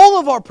in all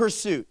of our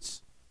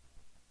pursuits.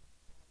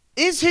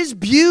 Is his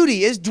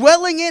beauty, is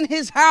dwelling in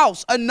his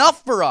house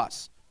enough for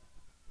us?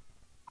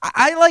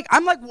 I'm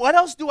like, what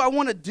else do I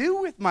want to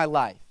do with my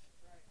life?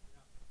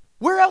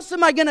 Where else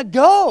am I going to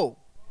go?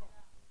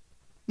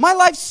 My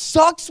life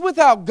sucks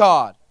without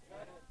God.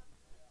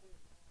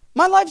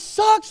 My life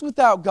sucks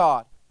without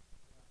God.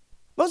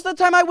 Most of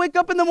the time I wake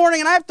up in the morning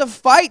and I have to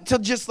fight to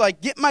just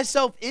like get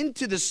myself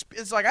into this.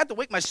 It's like I have to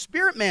wake my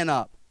spirit man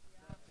up.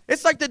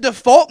 It's like the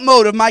default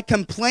mode of my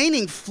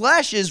complaining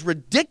flesh is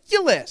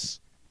ridiculous.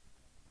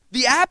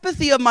 The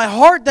apathy of my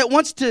heart that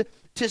wants to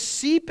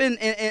seep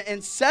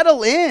and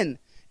settle in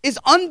is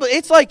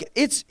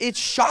it's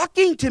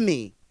shocking to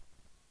me.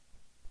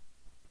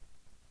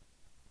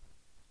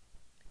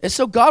 And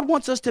so God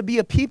wants us to be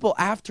a people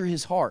after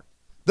his heart.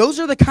 Those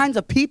are the kinds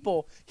of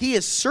people he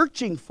is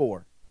searching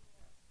for.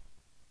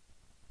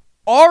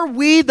 Are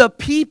we the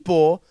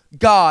people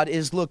God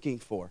is looking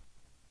for?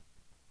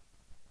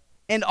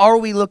 And are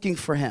we looking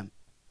for him?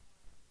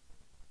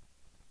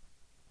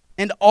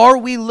 And are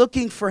we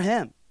looking for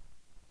him?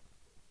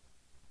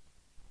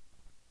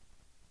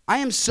 I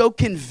am so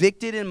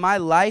convicted in my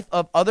life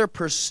of other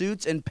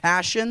pursuits and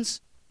passions.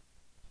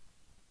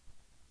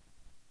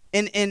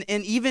 And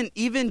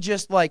even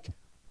just like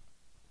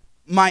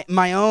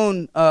my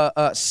own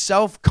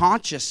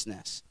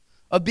self-consciousness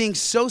of being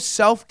so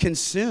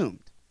self-consumed.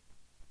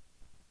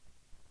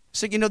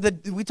 So,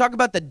 we talk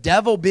about the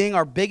devil being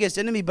our biggest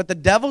enemy, but the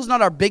devil's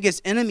not our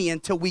biggest enemy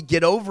until we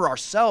get over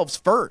ourselves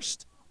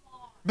first.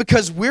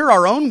 Because we're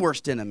our own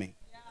worst enemy.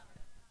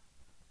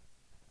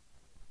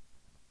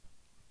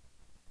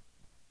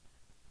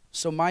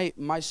 So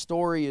my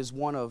story is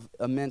one of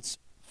immense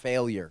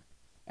failure.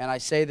 And I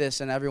say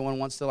this and everyone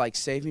wants to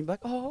save me. Like,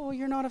 oh,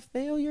 you're not a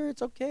failure.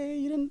 It's okay.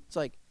 You didn't. It's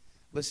like,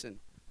 listen,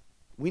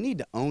 we need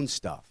to own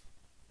stuff.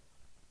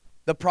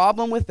 The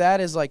problem with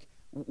that is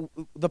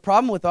the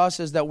problem with us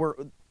is that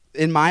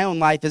in my own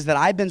life is that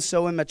I've been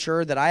so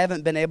immature that I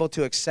haven't been able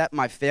to accept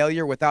my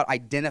failure without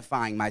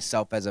identifying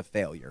myself as a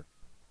failure.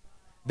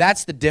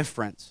 That's the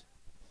difference.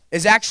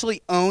 Is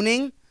actually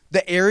owning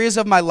the areas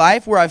of my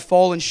life where I've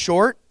fallen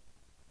short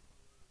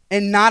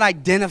and not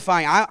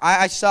identifying.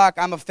 I suck.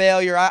 I'm a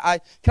failure.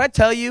 Can I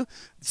tell you,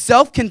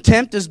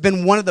 self-contempt has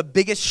been one of the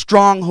biggest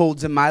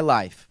strongholds in my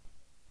life.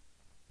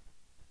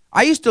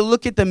 I used to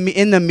look in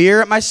the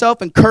mirror at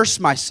myself and curse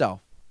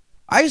myself.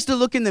 I used to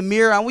look in the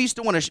mirror and we used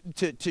to want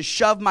to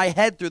shove my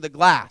head through the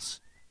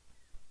glass.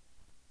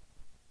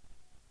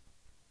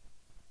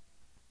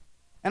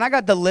 And I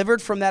got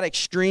delivered from that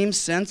extreme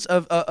sense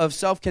of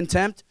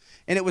self-contempt.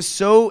 And it was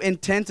so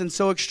intense and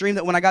so extreme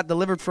that when I got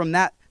delivered from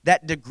that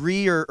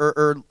degree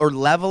or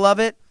level of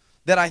it,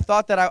 that I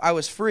thought that I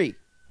was free.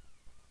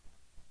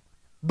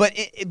 But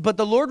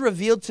the Lord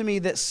revealed to me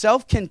that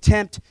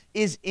self-contempt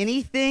is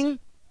anything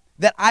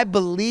that I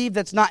believe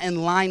that's not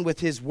in line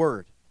with his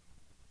word.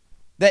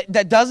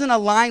 That doesn't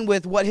align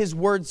with what his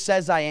word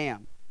says I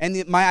am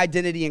and my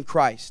identity in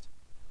Christ.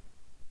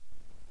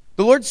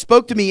 The Lord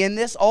spoke to me in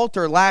this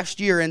altar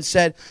last year and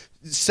said,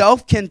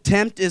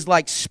 self-contempt is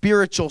like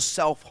spiritual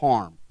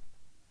self-harm.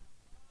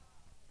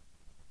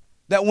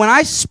 That when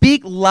I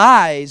speak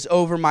lies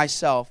over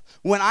myself,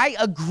 when I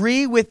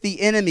agree with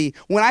the enemy,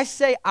 when I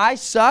say I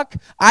suck,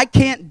 I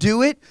can't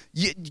do it,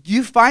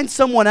 you find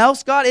someone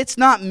else, God, it's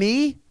not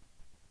me.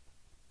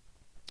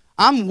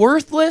 I'm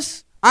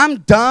worthless, I'm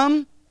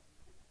dumb,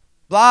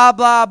 blah,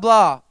 blah,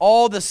 blah.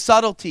 All the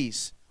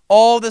subtleties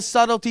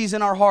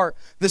in our heart,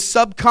 the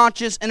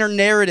subconscious inner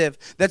narrative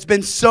that's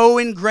been so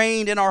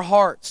ingrained in our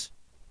hearts.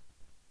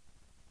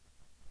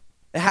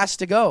 It has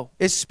to go.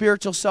 It's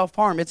spiritual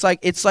self-harm. It's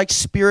like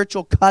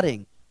spiritual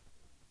cutting.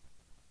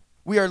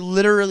 We are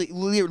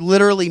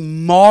literally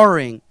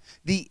marring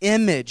the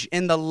image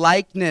and the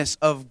likeness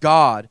of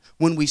God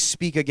when we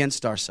speak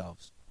against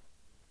ourselves.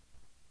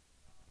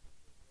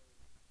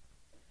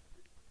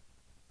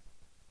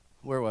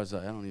 Where was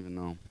I? I don't even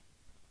know.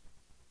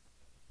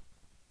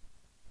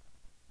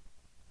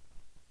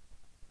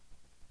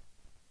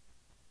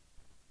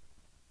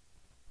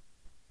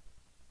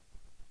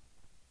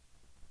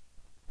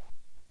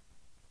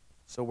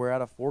 So we're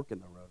at a fork in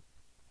the road.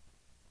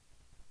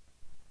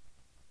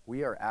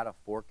 We are at a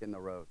fork in the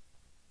road.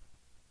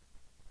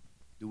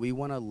 Do we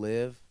want to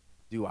live?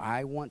 Do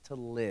I want to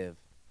live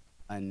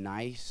a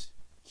nice,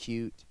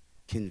 cute,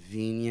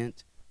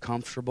 convenient,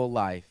 comfortable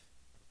life?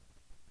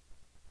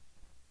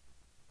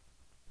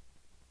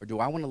 Or do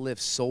I want to live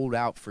sold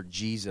out for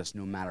Jesus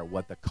no matter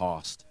what the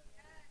cost?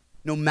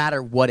 No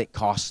matter what it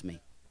costs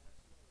me.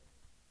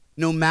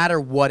 No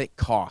matter what it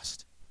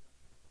costs.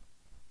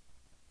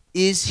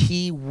 Is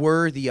he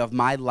worthy of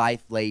my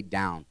life laid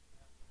down?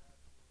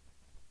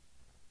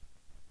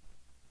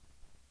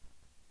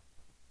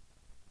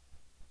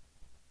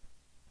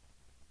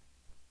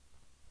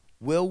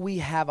 Will we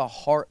have a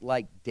heart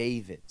like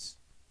David's?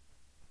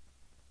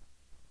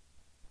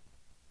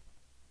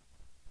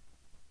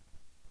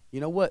 You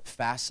know what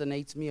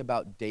fascinates me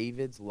about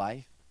David's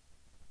life?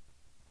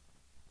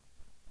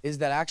 Is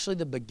that actually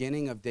the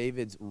beginning of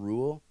David's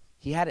rule,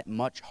 he had it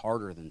much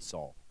harder than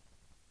Saul.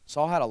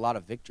 Saul had a lot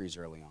of victories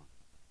early on.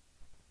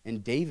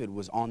 And David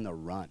was on the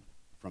run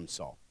from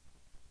Saul.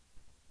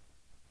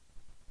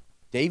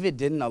 David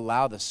didn't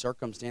allow the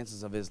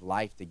circumstances of his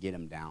life to get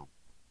him down.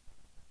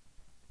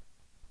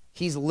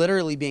 He's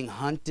literally being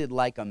hunted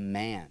like a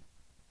man.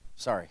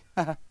 Sorry.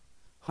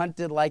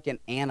 Hunted like an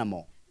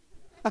animal.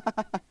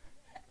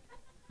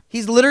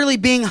 He's literally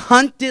being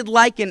hunted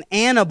like an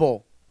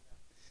animal.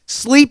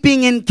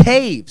 Sleeping in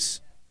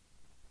caves.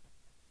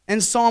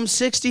 And Psalm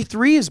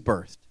 63 is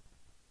birthed.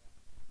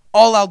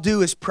 All I'll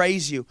do is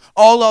praise you.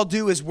 All I'll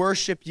do is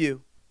worship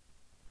you.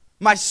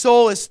 My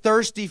soul is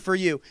thirsty for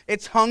you.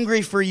 It's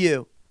hungry for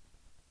you.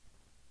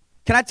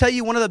 Can I tell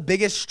you, one of the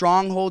biggest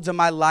strongholds in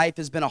my life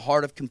has been a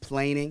heart of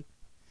complaining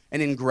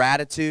and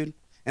ingratitude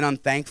and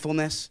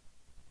unthankfulness.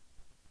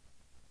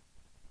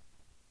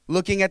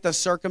 Looking at the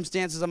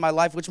circumstances of my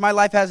life, which my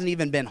life hasn't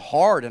even been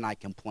hard, and I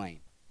complain.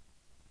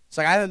 It's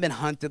like I haven't been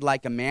hunted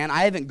like a man.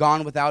 I haven't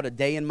gone without a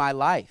day in my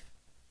life.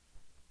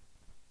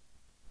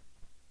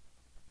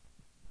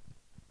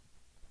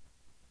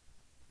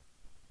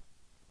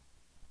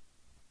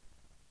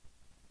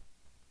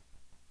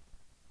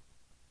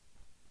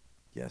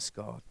 Yes,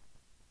 God.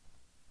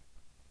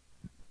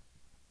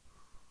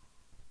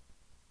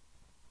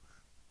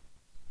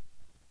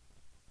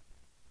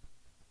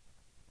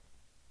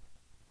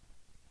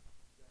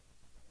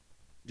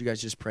 Would you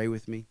guys just pray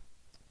with me?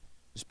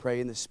 Just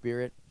pray in the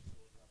Spirit.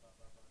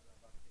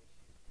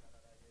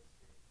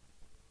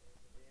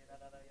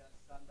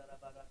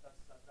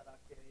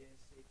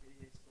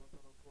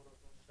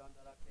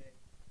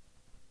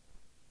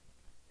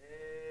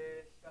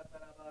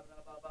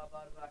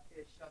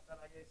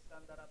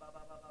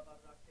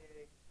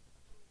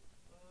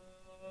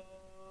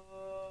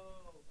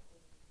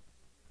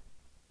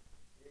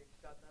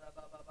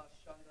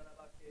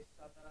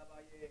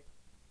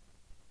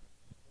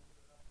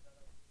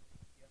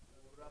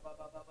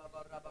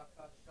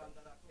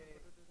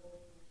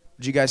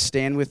 Would you guys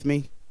stand with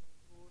me?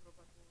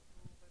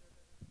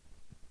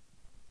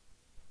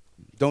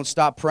 Don't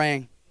stop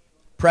praying.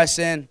 Press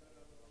in.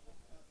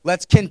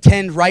 Let's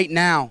contend right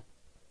now.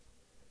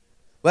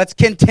 Let's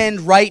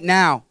contend right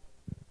now.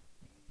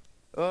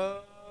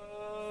 God,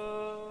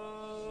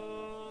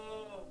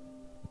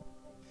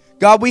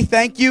 we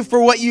thank you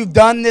for what you've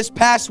done this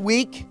past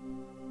week.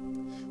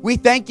 We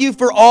thank you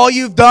for all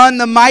you've done,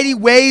 the mighty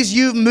ways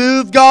you've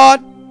moved,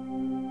 God.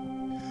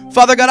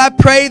 Father God, I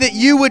pray that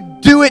you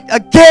would do it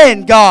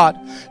again, God.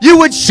 You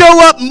would show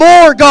up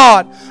more,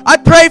 God. I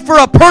pray for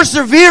a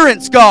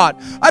perseverance, God.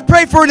 I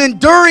pray for an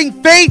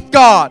enduring faith,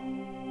 God.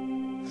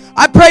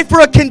 I pray for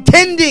a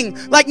contending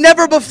like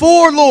never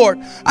before, Lord.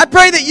 I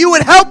pray that you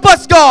would help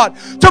us, God,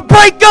 to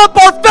break up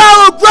our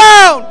fallow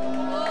ground.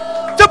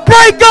 To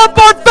break up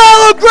our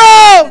fallow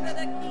ground.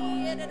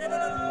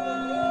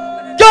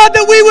 God,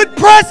 that we would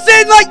press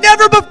in like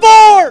never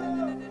before.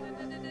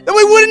 That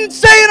we wouldn't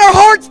say in our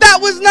hearts, that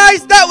was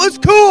nice, that was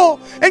cool,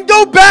 and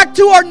go back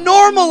to our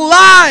normal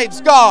lives,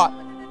 God.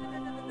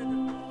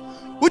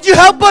 Would you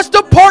help us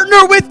to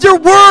partner with your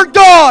word,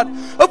 God,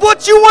 of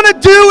what you want to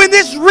do in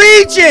this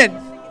region?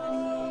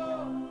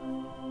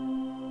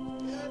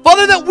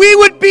 Father, that we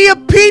would be a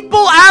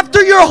people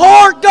after your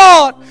heart,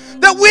 God.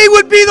 That we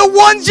would be the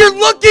ones you're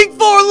looking for,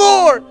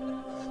 Lord.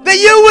 That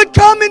you would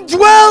come and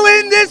dwell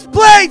in this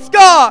place,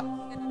 God.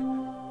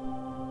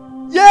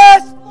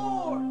 Yes,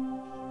 Lord.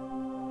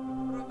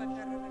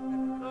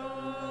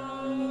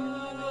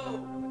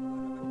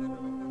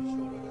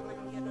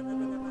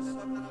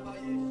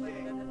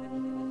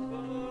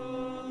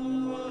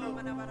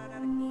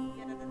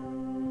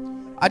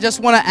 I just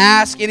want to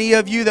ask any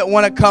of you that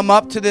want to come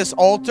up to this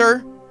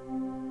altar.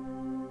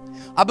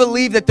 I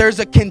believe that there's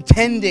a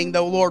contending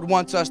the Lord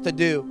wants us to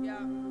do.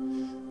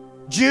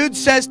 Jude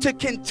says to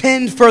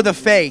contend for the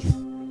faith.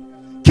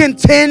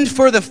 Contend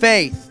for the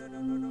faith.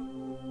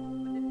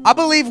 I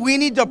believe we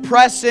need to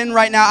press in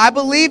right now. I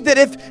believe that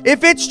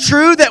if it's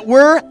true that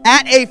we're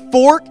at a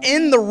fork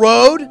in the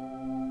road,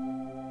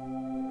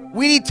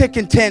 we need to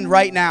contend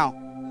right now.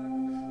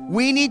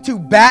 We need to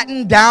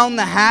batten down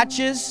the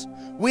hatches.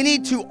 We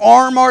need to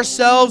arm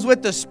ourselves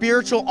with the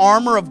spiritual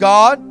armor of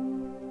God.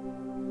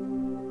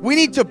 We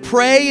need to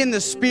pray in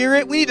the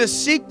Spirit. We need to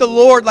seek the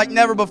Lord like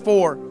never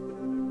before.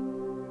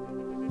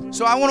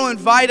 So I want to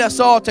invite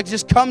us all to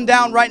just come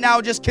down right now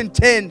and just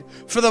contend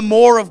for the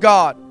more of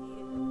God.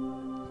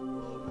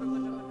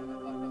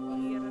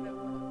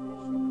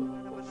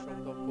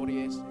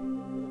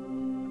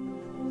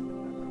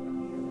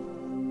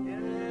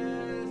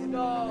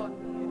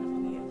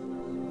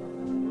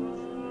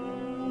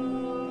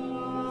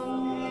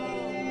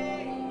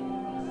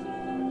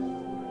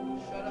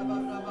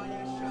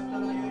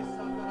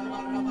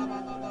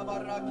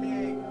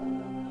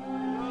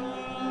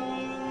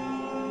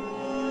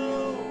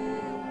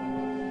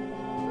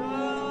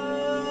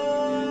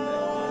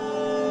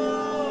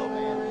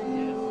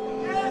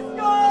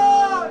 Yes,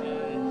 God.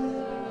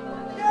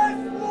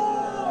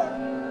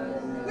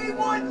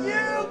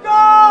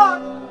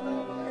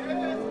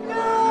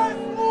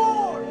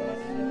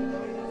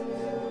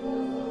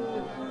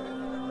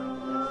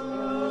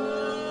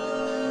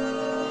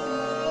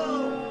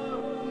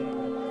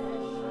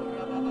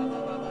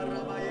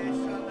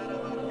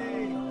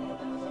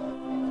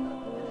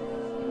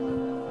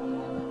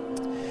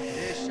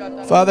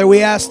 Father,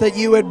 we ask that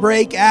you would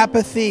break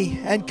apathy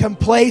and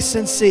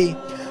complacency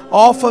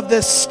off of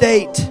this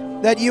state.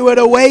 That you would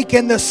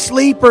awaken the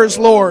sleepers,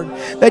 Lord.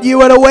 That you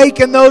would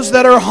awaken those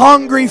that are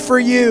hungry for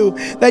you.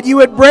 That you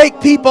would break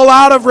people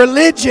out of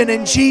religion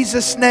in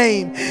Jesus'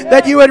 name.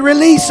 That you would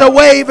release a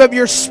wave of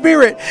your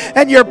Spirit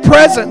and your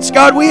presence.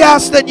 God, we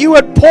ask that you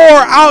would pour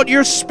out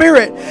your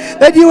Spirit.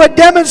 That you would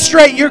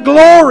demonstrate your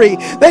glory.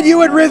 That you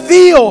would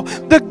reveal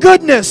the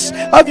goodness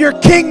of your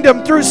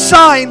kingdom through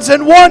signs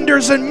and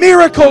wonders and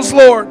miracles,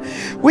 Lord.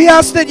 We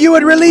ask that you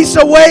would release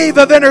a wave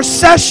of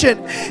intercession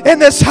in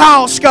this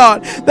house,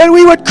 God. That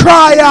we would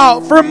cry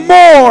out for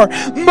more.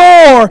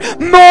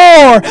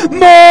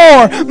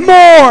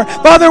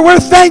 Father, we're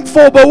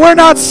thankful, but we're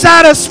not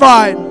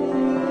satisfied.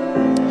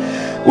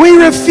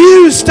 We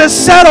refuse to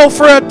settle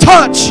for a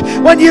touch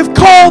when you've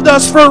called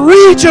us for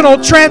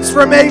regional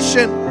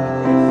transformation.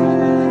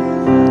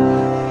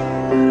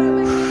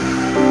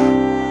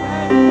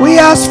 We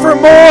ask for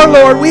more,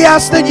 Lord. We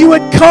ask that you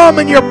would come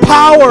in your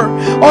power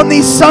on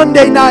these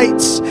Sunday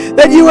nights.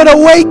 That you would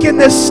awaken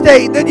this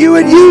state. That you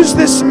would use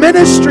this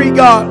ministry,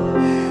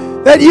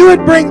 God. That you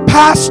would bring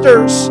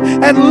pastors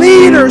and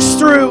leaders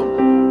through.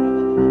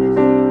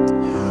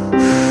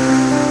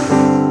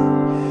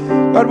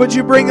 God, would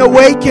you bring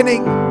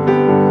awakening?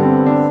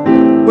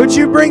 Would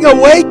you bring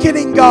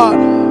awakening, God?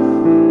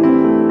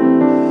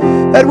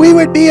 That we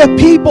would be a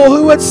people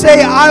who would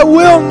say, I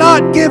will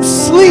not give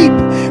sleep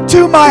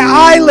to my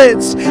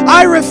eyelids.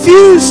 I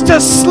refuse to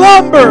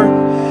slumber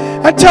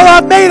until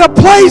I've made a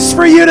place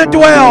for you to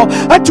dwell,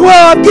 until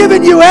I've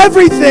given you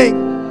everything.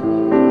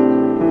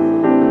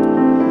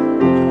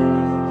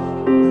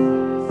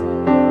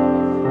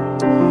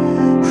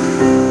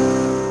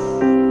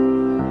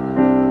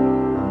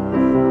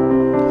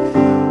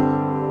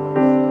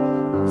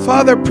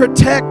 Father,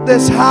 protect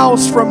this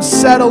house from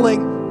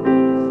settling.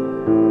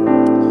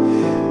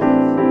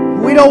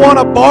 We don't want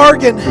to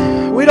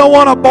bargain. We don't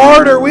want to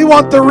barter. We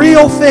want the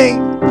real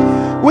thing.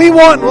 We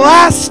want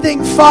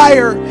lasting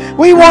fire.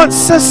 We want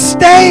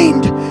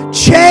sustained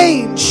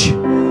change.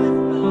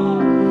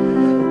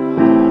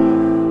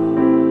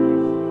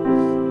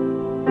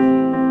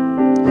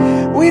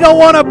 We don't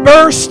want a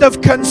burst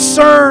of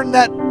concern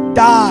that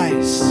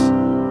dies.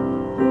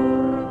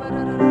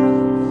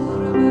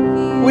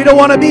 We don't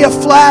want to be a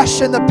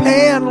flash in the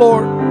pan,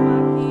 Lord.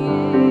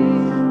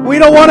 We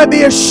don't want to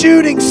be a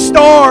shooting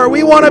star.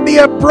 We want to be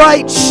a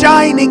bright,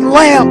 shining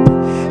lamp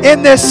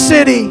in this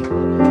city.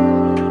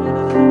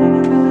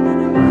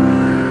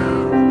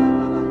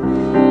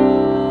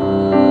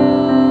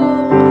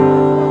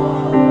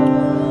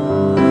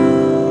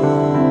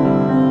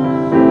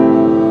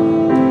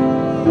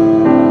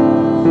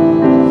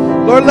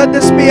 Lord, let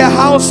this be a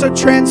house of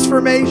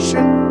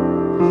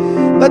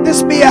transformation. Let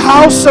this be a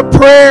house of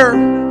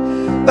prayer.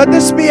 Let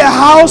this be a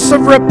house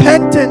of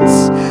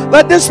repentance.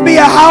 Let this be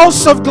a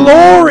house of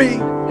glory.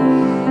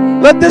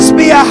 Let this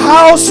be a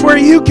house where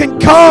you can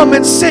come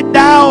and sit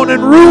down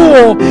and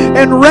rule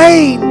and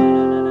reign.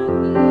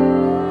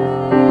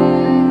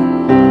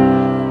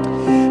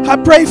 I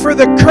pray for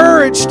the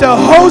courage to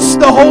host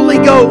the Holy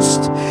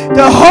Ghost,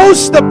 to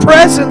host the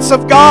presence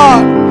of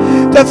God,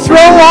 to throw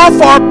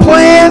off our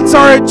plans,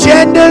 our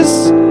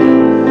agendas,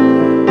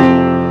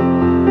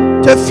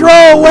 to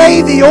throw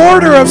away the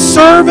order of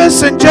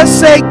service and just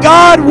say,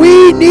 God,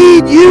 we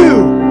need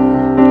you.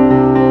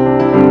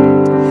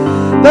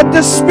 Let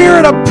the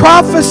spirit of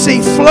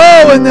prophecy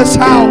flow in this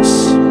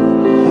house.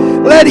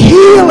 Let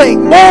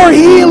healing, more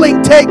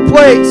healing take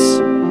place.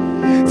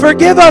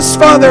 Forgive us,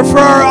 Father, for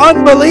our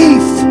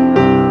unbelief.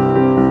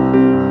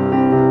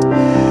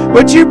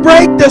 Would you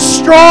break the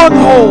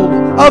stronghold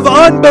of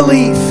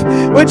unbelief?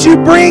 Would you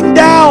bring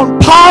down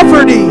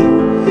poverty,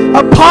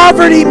 a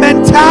poverty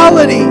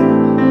mentality?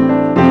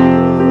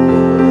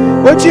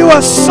 Would you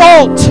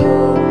assault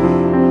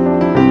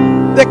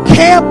the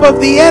camp of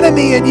the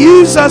enemy and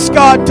use us,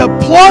 God, to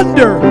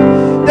plunder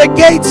the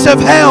gates of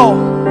hell?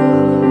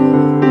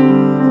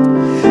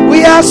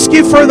 We ask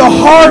you for the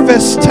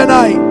harvest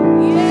tonight.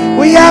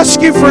 We ask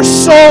you for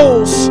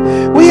souls.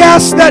 We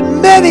ask that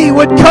many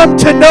would come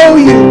to know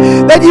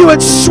you, that you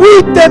would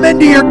sweep them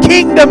into your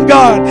kingdom,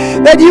 God,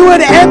 that you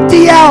would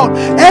empty out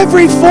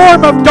every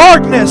form of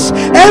darkness,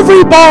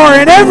 every bar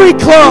and every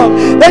club,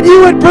 that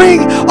you would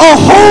bring a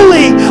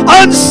holy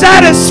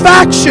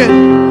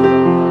unsatisfaction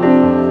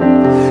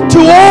to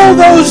all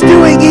those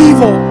doing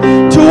evil,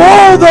 to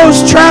all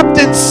those trapped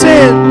in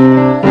sin.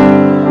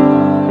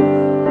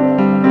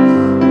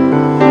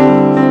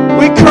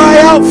 We cry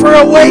out for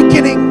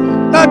awakening,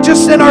 not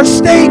just in our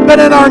state, but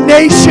in our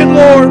nation,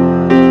 Lord.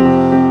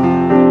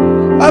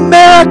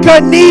 America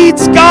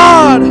needs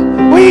God.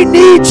 We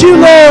need you,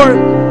 Lord.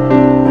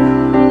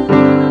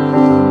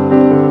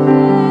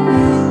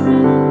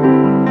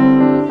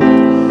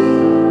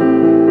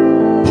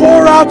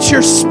 Pour out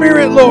your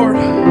Spirit, Lord.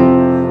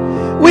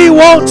 We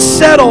won't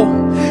settle.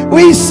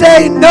 We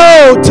say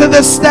no to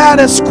the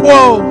status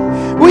quo.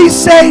 We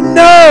say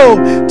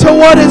no to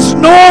what is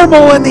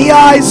normal in the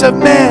eyes of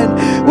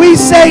men. We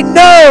say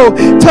no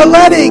to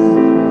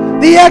letting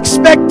the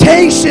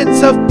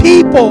expectations of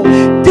people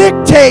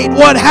dictate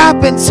what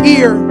happens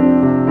here.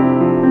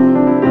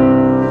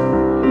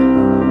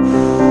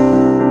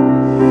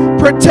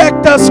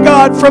 Protect us,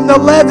 God, from the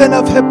leaven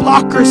of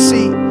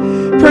hypocrisy.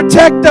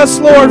 Protect us,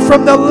 Lord,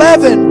 from the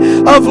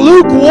leaven of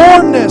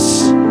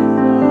lukewarmness.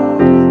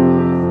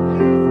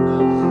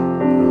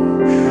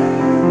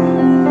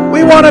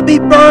 We want to be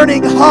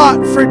burning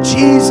hot for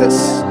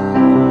Jesus.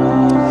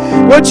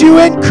 Would you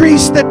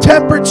increase the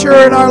temperature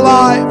in our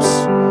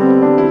lives?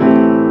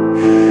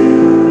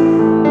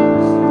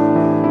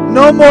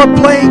 No more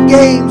playing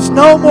games.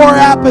 No more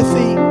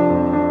apathy.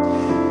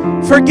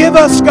 Forgive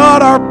us,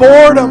 God, our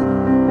boredom.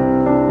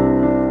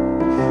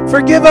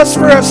 Forgive us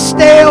for a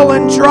stale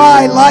and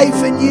dry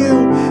life in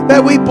you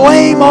that we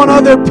blame on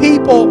other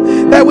people,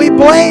 that we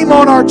blame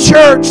on our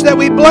church, that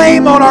we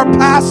blame on our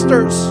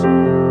pastors.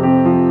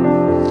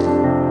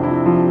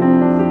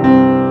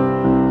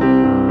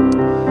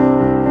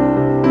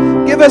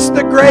 Give us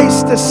the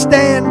grace to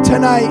stand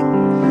tonight.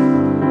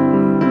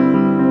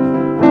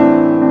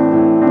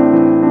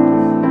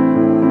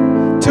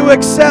 To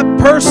accept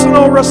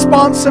personal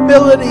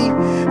responsibility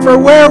for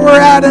where we're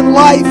at in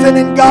life and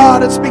in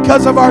God. It's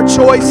because of our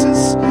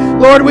choices.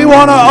 Lord, we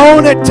want to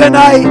own it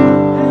tonight.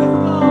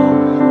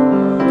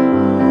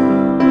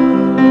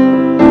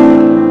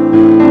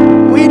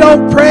 We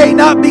don't pray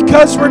not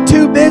because we're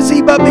too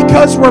busy, but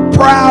because we're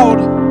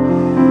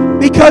proud.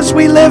 Because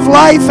we live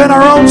life in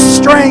our own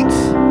strength.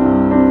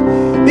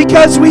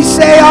 Because we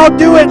say, I'll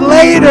do it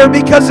later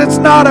because it's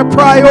not a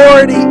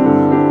priority.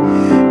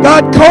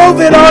 God,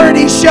 COVID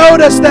already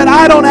showed us that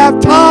I don't have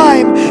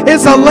time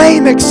is a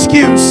lame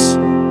excuse.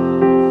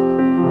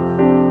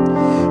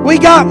 We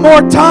got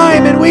more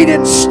time and we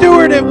didn't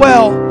steward it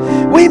well.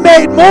 We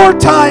made more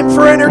time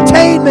for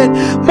entertainment,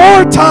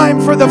 more time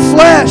for the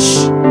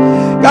flesh.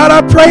 God,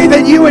 I pray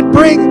that you would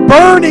bring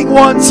burning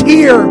ones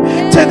here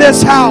to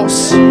this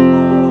house.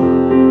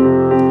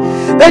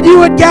 That you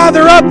would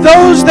gather up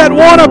those that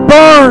want to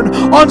burn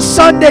on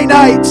Sunday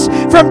nights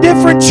from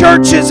different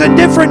churches and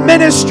different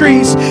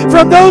ministries,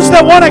 from those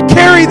that want to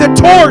carry the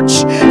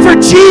torch for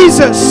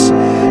Jesus,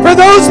 for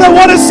those that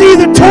want to see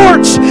the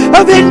torch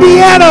of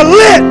Indiana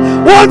lit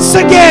once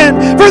again,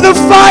 for the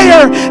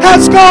fire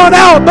has gone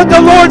out, but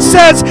the Lord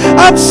says,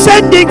 I'm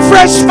sending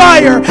fresh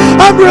fire.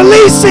 I'm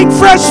releasing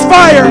fresh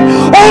fire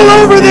all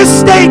over this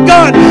state,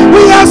 God.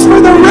 We ask for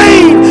the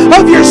rain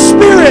of your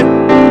Spirit.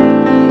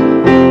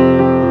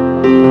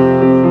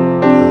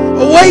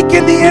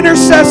 Awaken the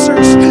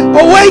intercessors.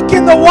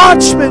 Awaken the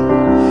watchmen.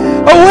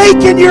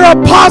 Awaken your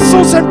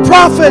apostles and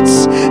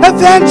prophets,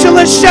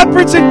 evangelists,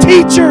 shepherds, and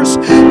teachers.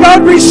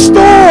 God,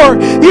 restore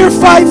your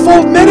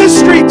fivefold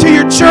ministry to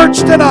your church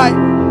tonight.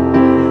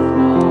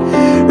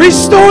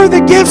 Restore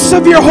the gifts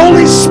of your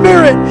Holy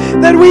Spirit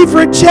that we've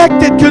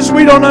rejected because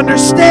we don't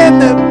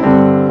understand them.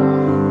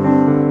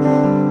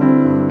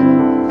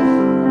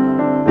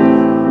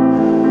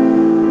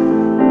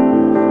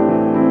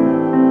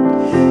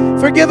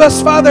 Forgive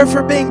us, Father,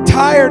 for being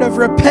tired of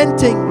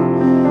repenting.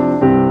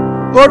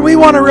 Lord, we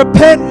want to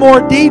repent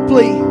more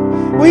deeply.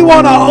 We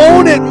want to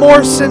own it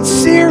more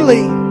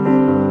sincerely.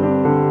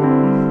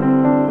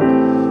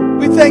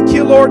 We thank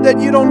you, Lord,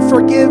 that you don't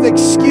forgive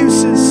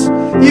excuses.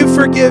 You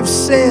forgive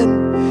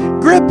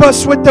sin. Grip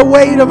us with the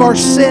weight of our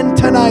sin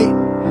tonight.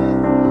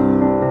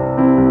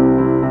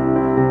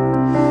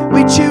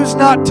 We choose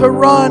not to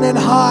run and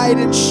hide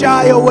and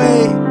shy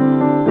away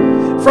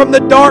from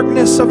the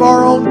darkness of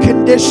our own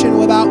condition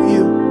without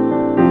you.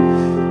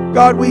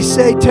 God, we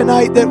say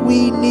tonight that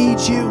we need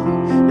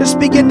you. Just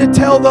begin to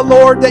tell the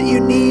Lord that you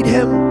need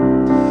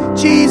him.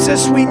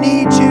 Jesus, we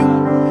need you.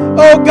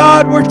 Oh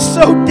God, we're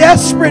so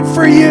desperate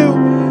for you.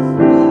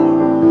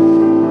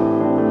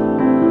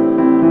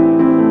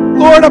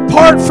 Lord,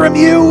 apart from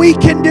you, we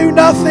can do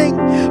nothing.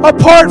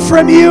 Apart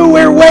from you,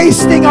 we're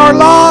wasting our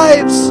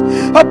lives.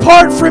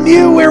 Apart from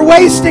you, we're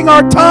wasting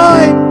our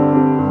time.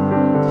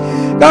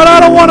 God,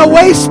 I don't want to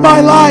waste my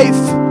life.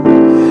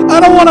 I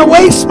don't want to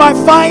waste my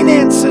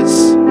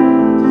finances.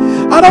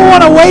 I don't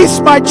want to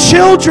waste my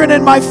children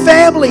and my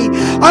family.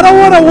 I don't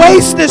want to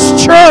waste this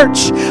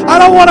church. I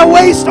don't want to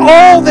waste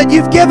all that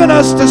you've given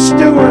us to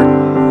steward.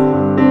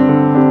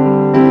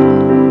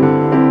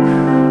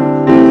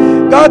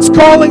 God's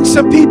calling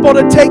some people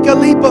to take a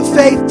leap of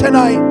faith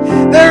tonight.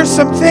 There are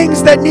some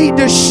things that need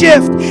to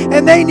shift,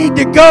 and they need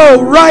to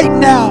go right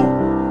now.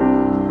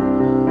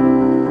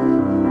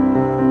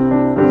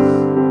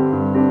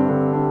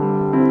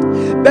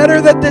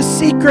 Better that the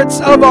secrets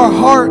of our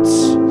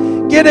hearts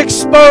get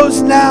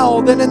exposed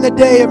now than in the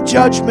day of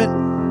judgment.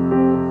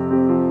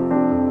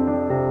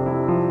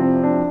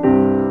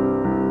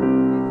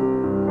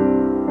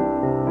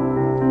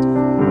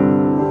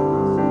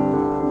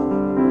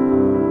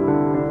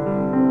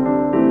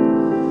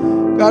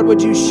 God, would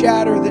you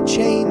shatter the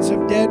chains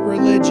of dead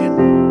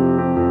religion?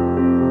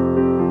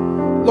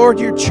 Lord,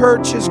 your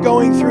church is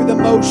going through the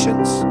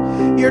motions.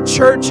 Your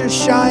church is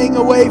shying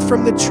away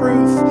from the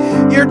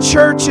truth. Your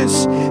church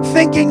is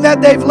thinking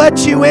that they've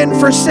let you in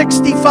for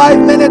 65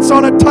 minutes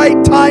on a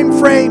tight time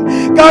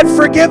frame. God,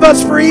 forgive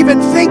us for even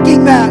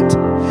thinking that.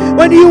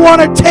 When you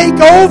want to take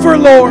over,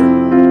 Lord.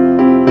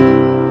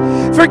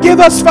 Forgive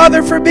us,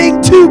 Father, for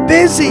being too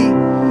busy,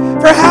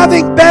 for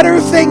having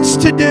better things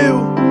to do,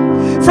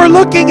 for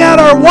looking at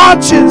our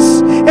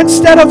watches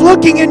instead of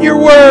looking in your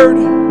word.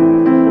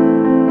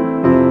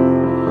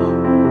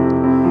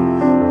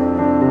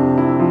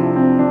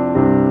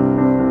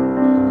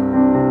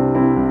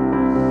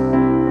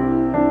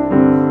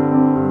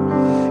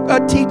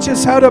 God, teach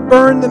us how to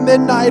burn the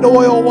midnight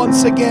oil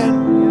once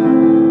again.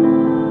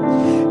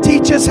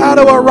 Teach us how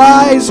to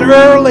arise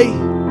early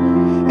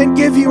and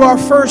give you our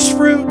first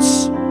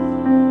fruits.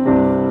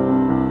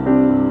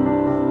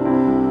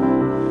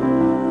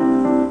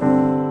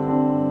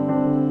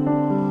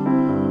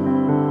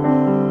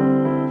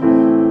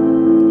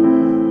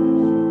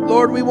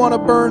 Lord, we want to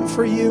burn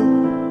for you.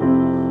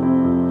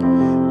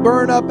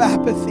 Burn up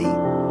apathy.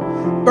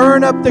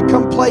 Burn up the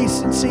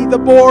complacency, the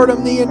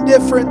boredom, the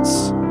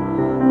indifference.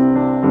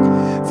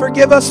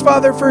 Forgive us,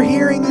 Father, for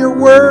hearing your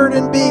word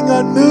and being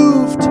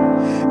unmoved.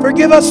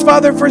 Forgive us,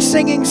 Father, for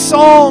singing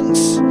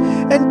songs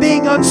and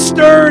being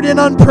unstirred and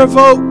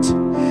unprovoked.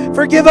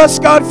 Forgive us,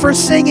 God, for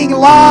singing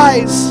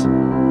lies.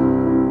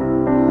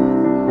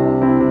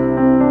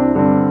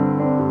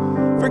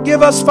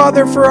 Forgive us,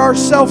 Father, for our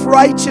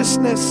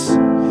self-righteousness,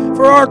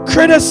 for our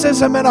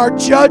criticism and our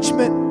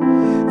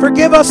judgment.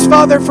 Forgive us,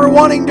 Father, for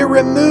wanting to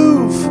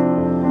remove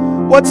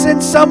what's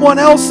in someone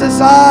else's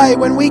eye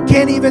when we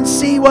can't even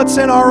see what's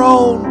in our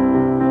own.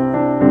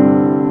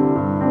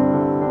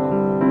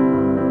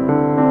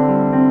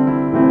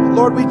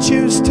 Lord, we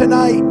choose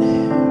tonight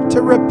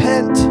to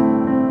repent,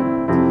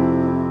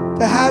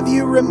 to have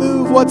you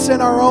remove what's in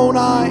our own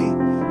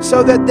eye,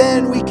 so that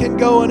then we can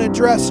go and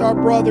address our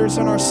brothers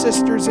and our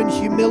sisters in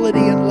humility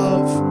and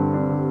love.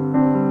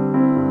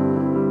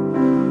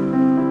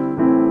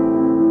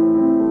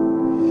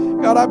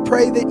 God, I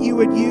pray that you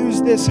would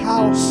use this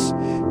house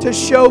to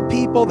show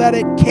people that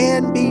it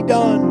can be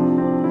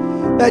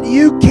done, that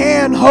you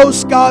can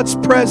host God's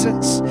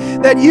presence,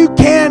 that you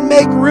can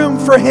make room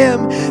for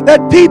Him,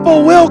 that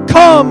people will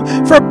come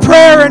for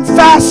prayer and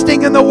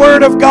fasting in the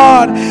Word of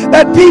God,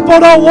 that people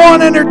don't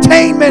want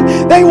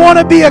entertainment, they want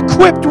to be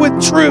equipped with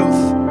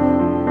truth.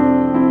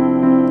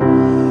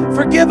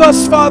 Forgive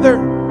us, Father,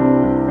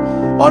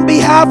 on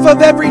behalf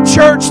of every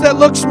church that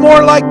looks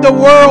more like the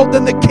world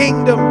than the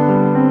kingdom.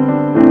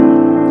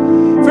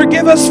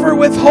 Forgive us for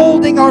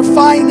withholding our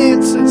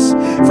finances,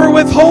 for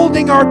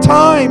withholding our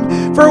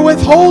time, for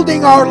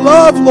withholding our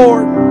love,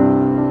 Lord.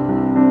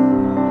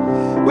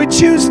 We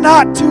choose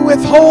not to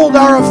withhold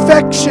our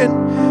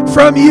affection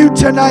from you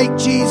tonight,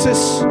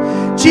 Jesus.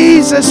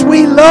 Jesus,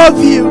 we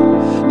love you.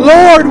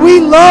 Lord, we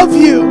love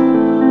you.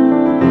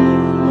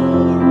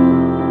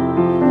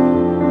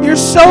 You're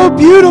so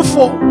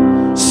beautiful,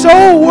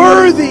 so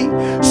worthy,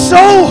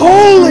 so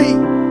holy.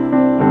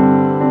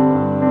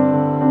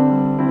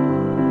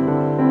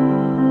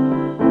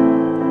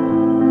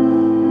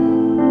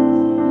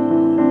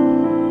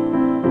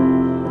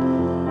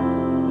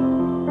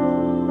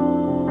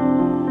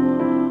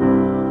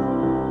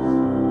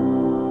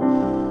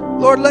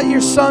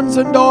 your sons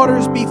and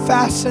daughters be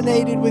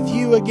fascinated with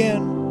you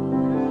again.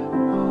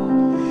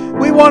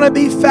 We want to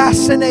be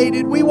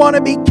fascinated. We want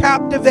to be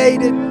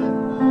captivated.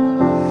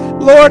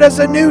 Lord, as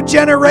a new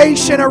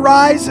generation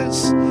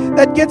arises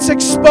that gets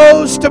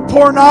exposed to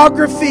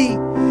pornography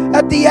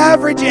at the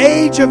average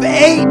age of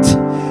 8,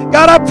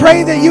 God, I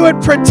pray that you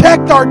would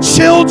protect our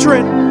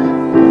children,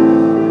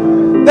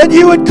 that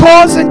you would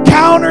cause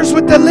encounters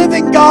with the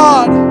living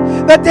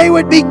God, that they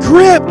would be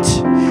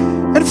gripped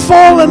and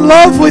fall in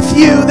love with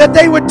you, that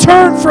they would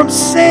turn from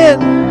sin.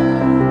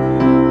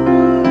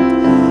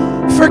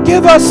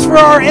 Forgive us for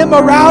our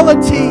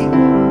immorality.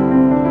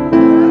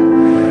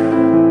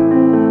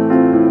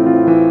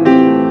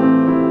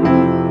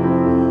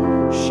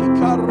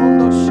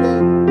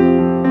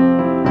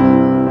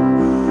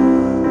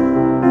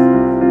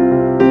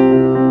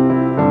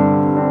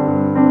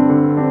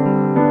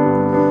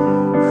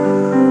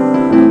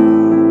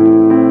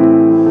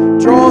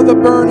 Draw the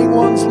burning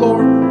ones,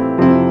 Lord.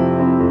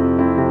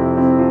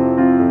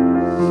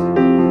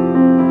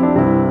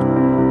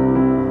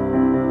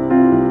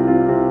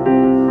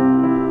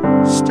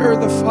 Stir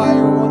the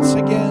fire once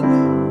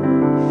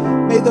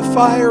again. May the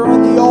fire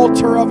on the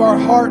altar of our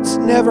hearts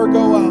never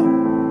go out.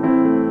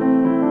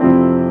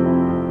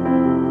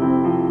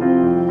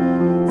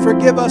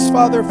 Forgive us,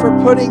 Father, for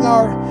putting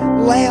our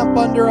lamp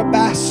under a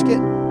basket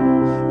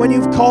when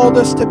you've called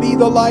us to be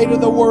the light of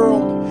the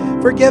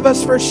world. Forgive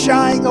us for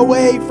shying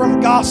away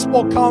from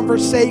gospel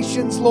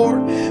conversations,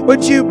 Lord.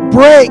 Would you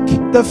break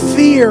the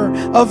fear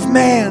of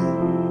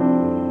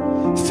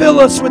man? Fill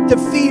us with the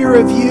fear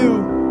of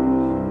you.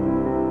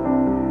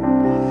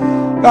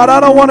 God,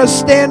 I don't want to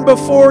stand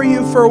before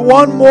you for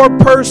one more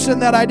person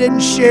that I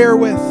didn't share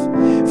with,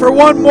 for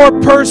one more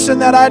person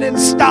that I didn't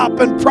stop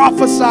and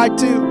prophesy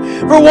to,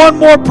 for one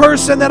more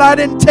person that I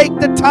didn't take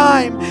the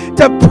time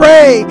to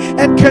pray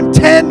and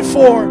contend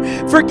for.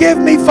 Forgive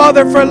me,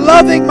 Father, for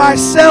loving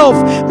myself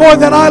more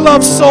than I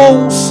love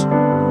souls.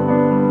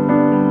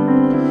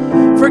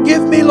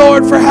 Forgive me,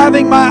 Lord, for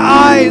having my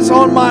eyes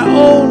on my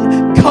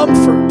own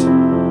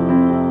comfort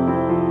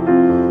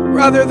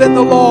rather than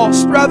the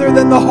lost, rather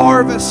than the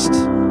harvest.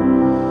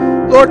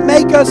 Lord,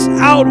 make us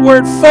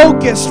outward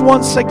focused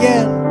once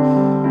again.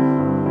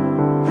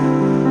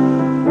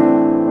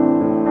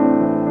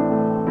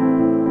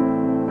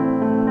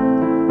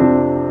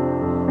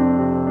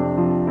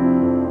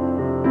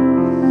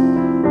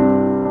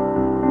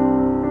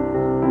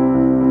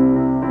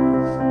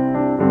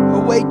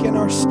 Awaken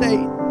our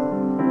state.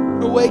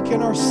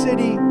 Awaken our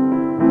city.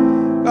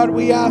 God,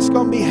 we ask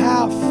on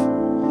behalf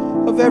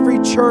of every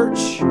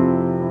church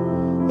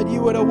that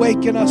you would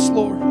awaken us,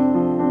 Lord.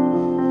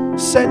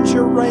 Send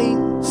your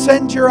rain.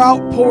 Send your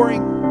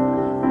outpouring.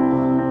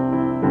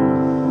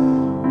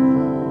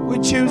 We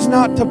choose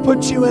not to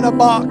put you in a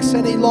box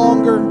any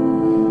longer,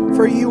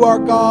 for you are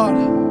God.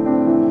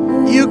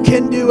 You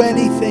can do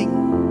anything.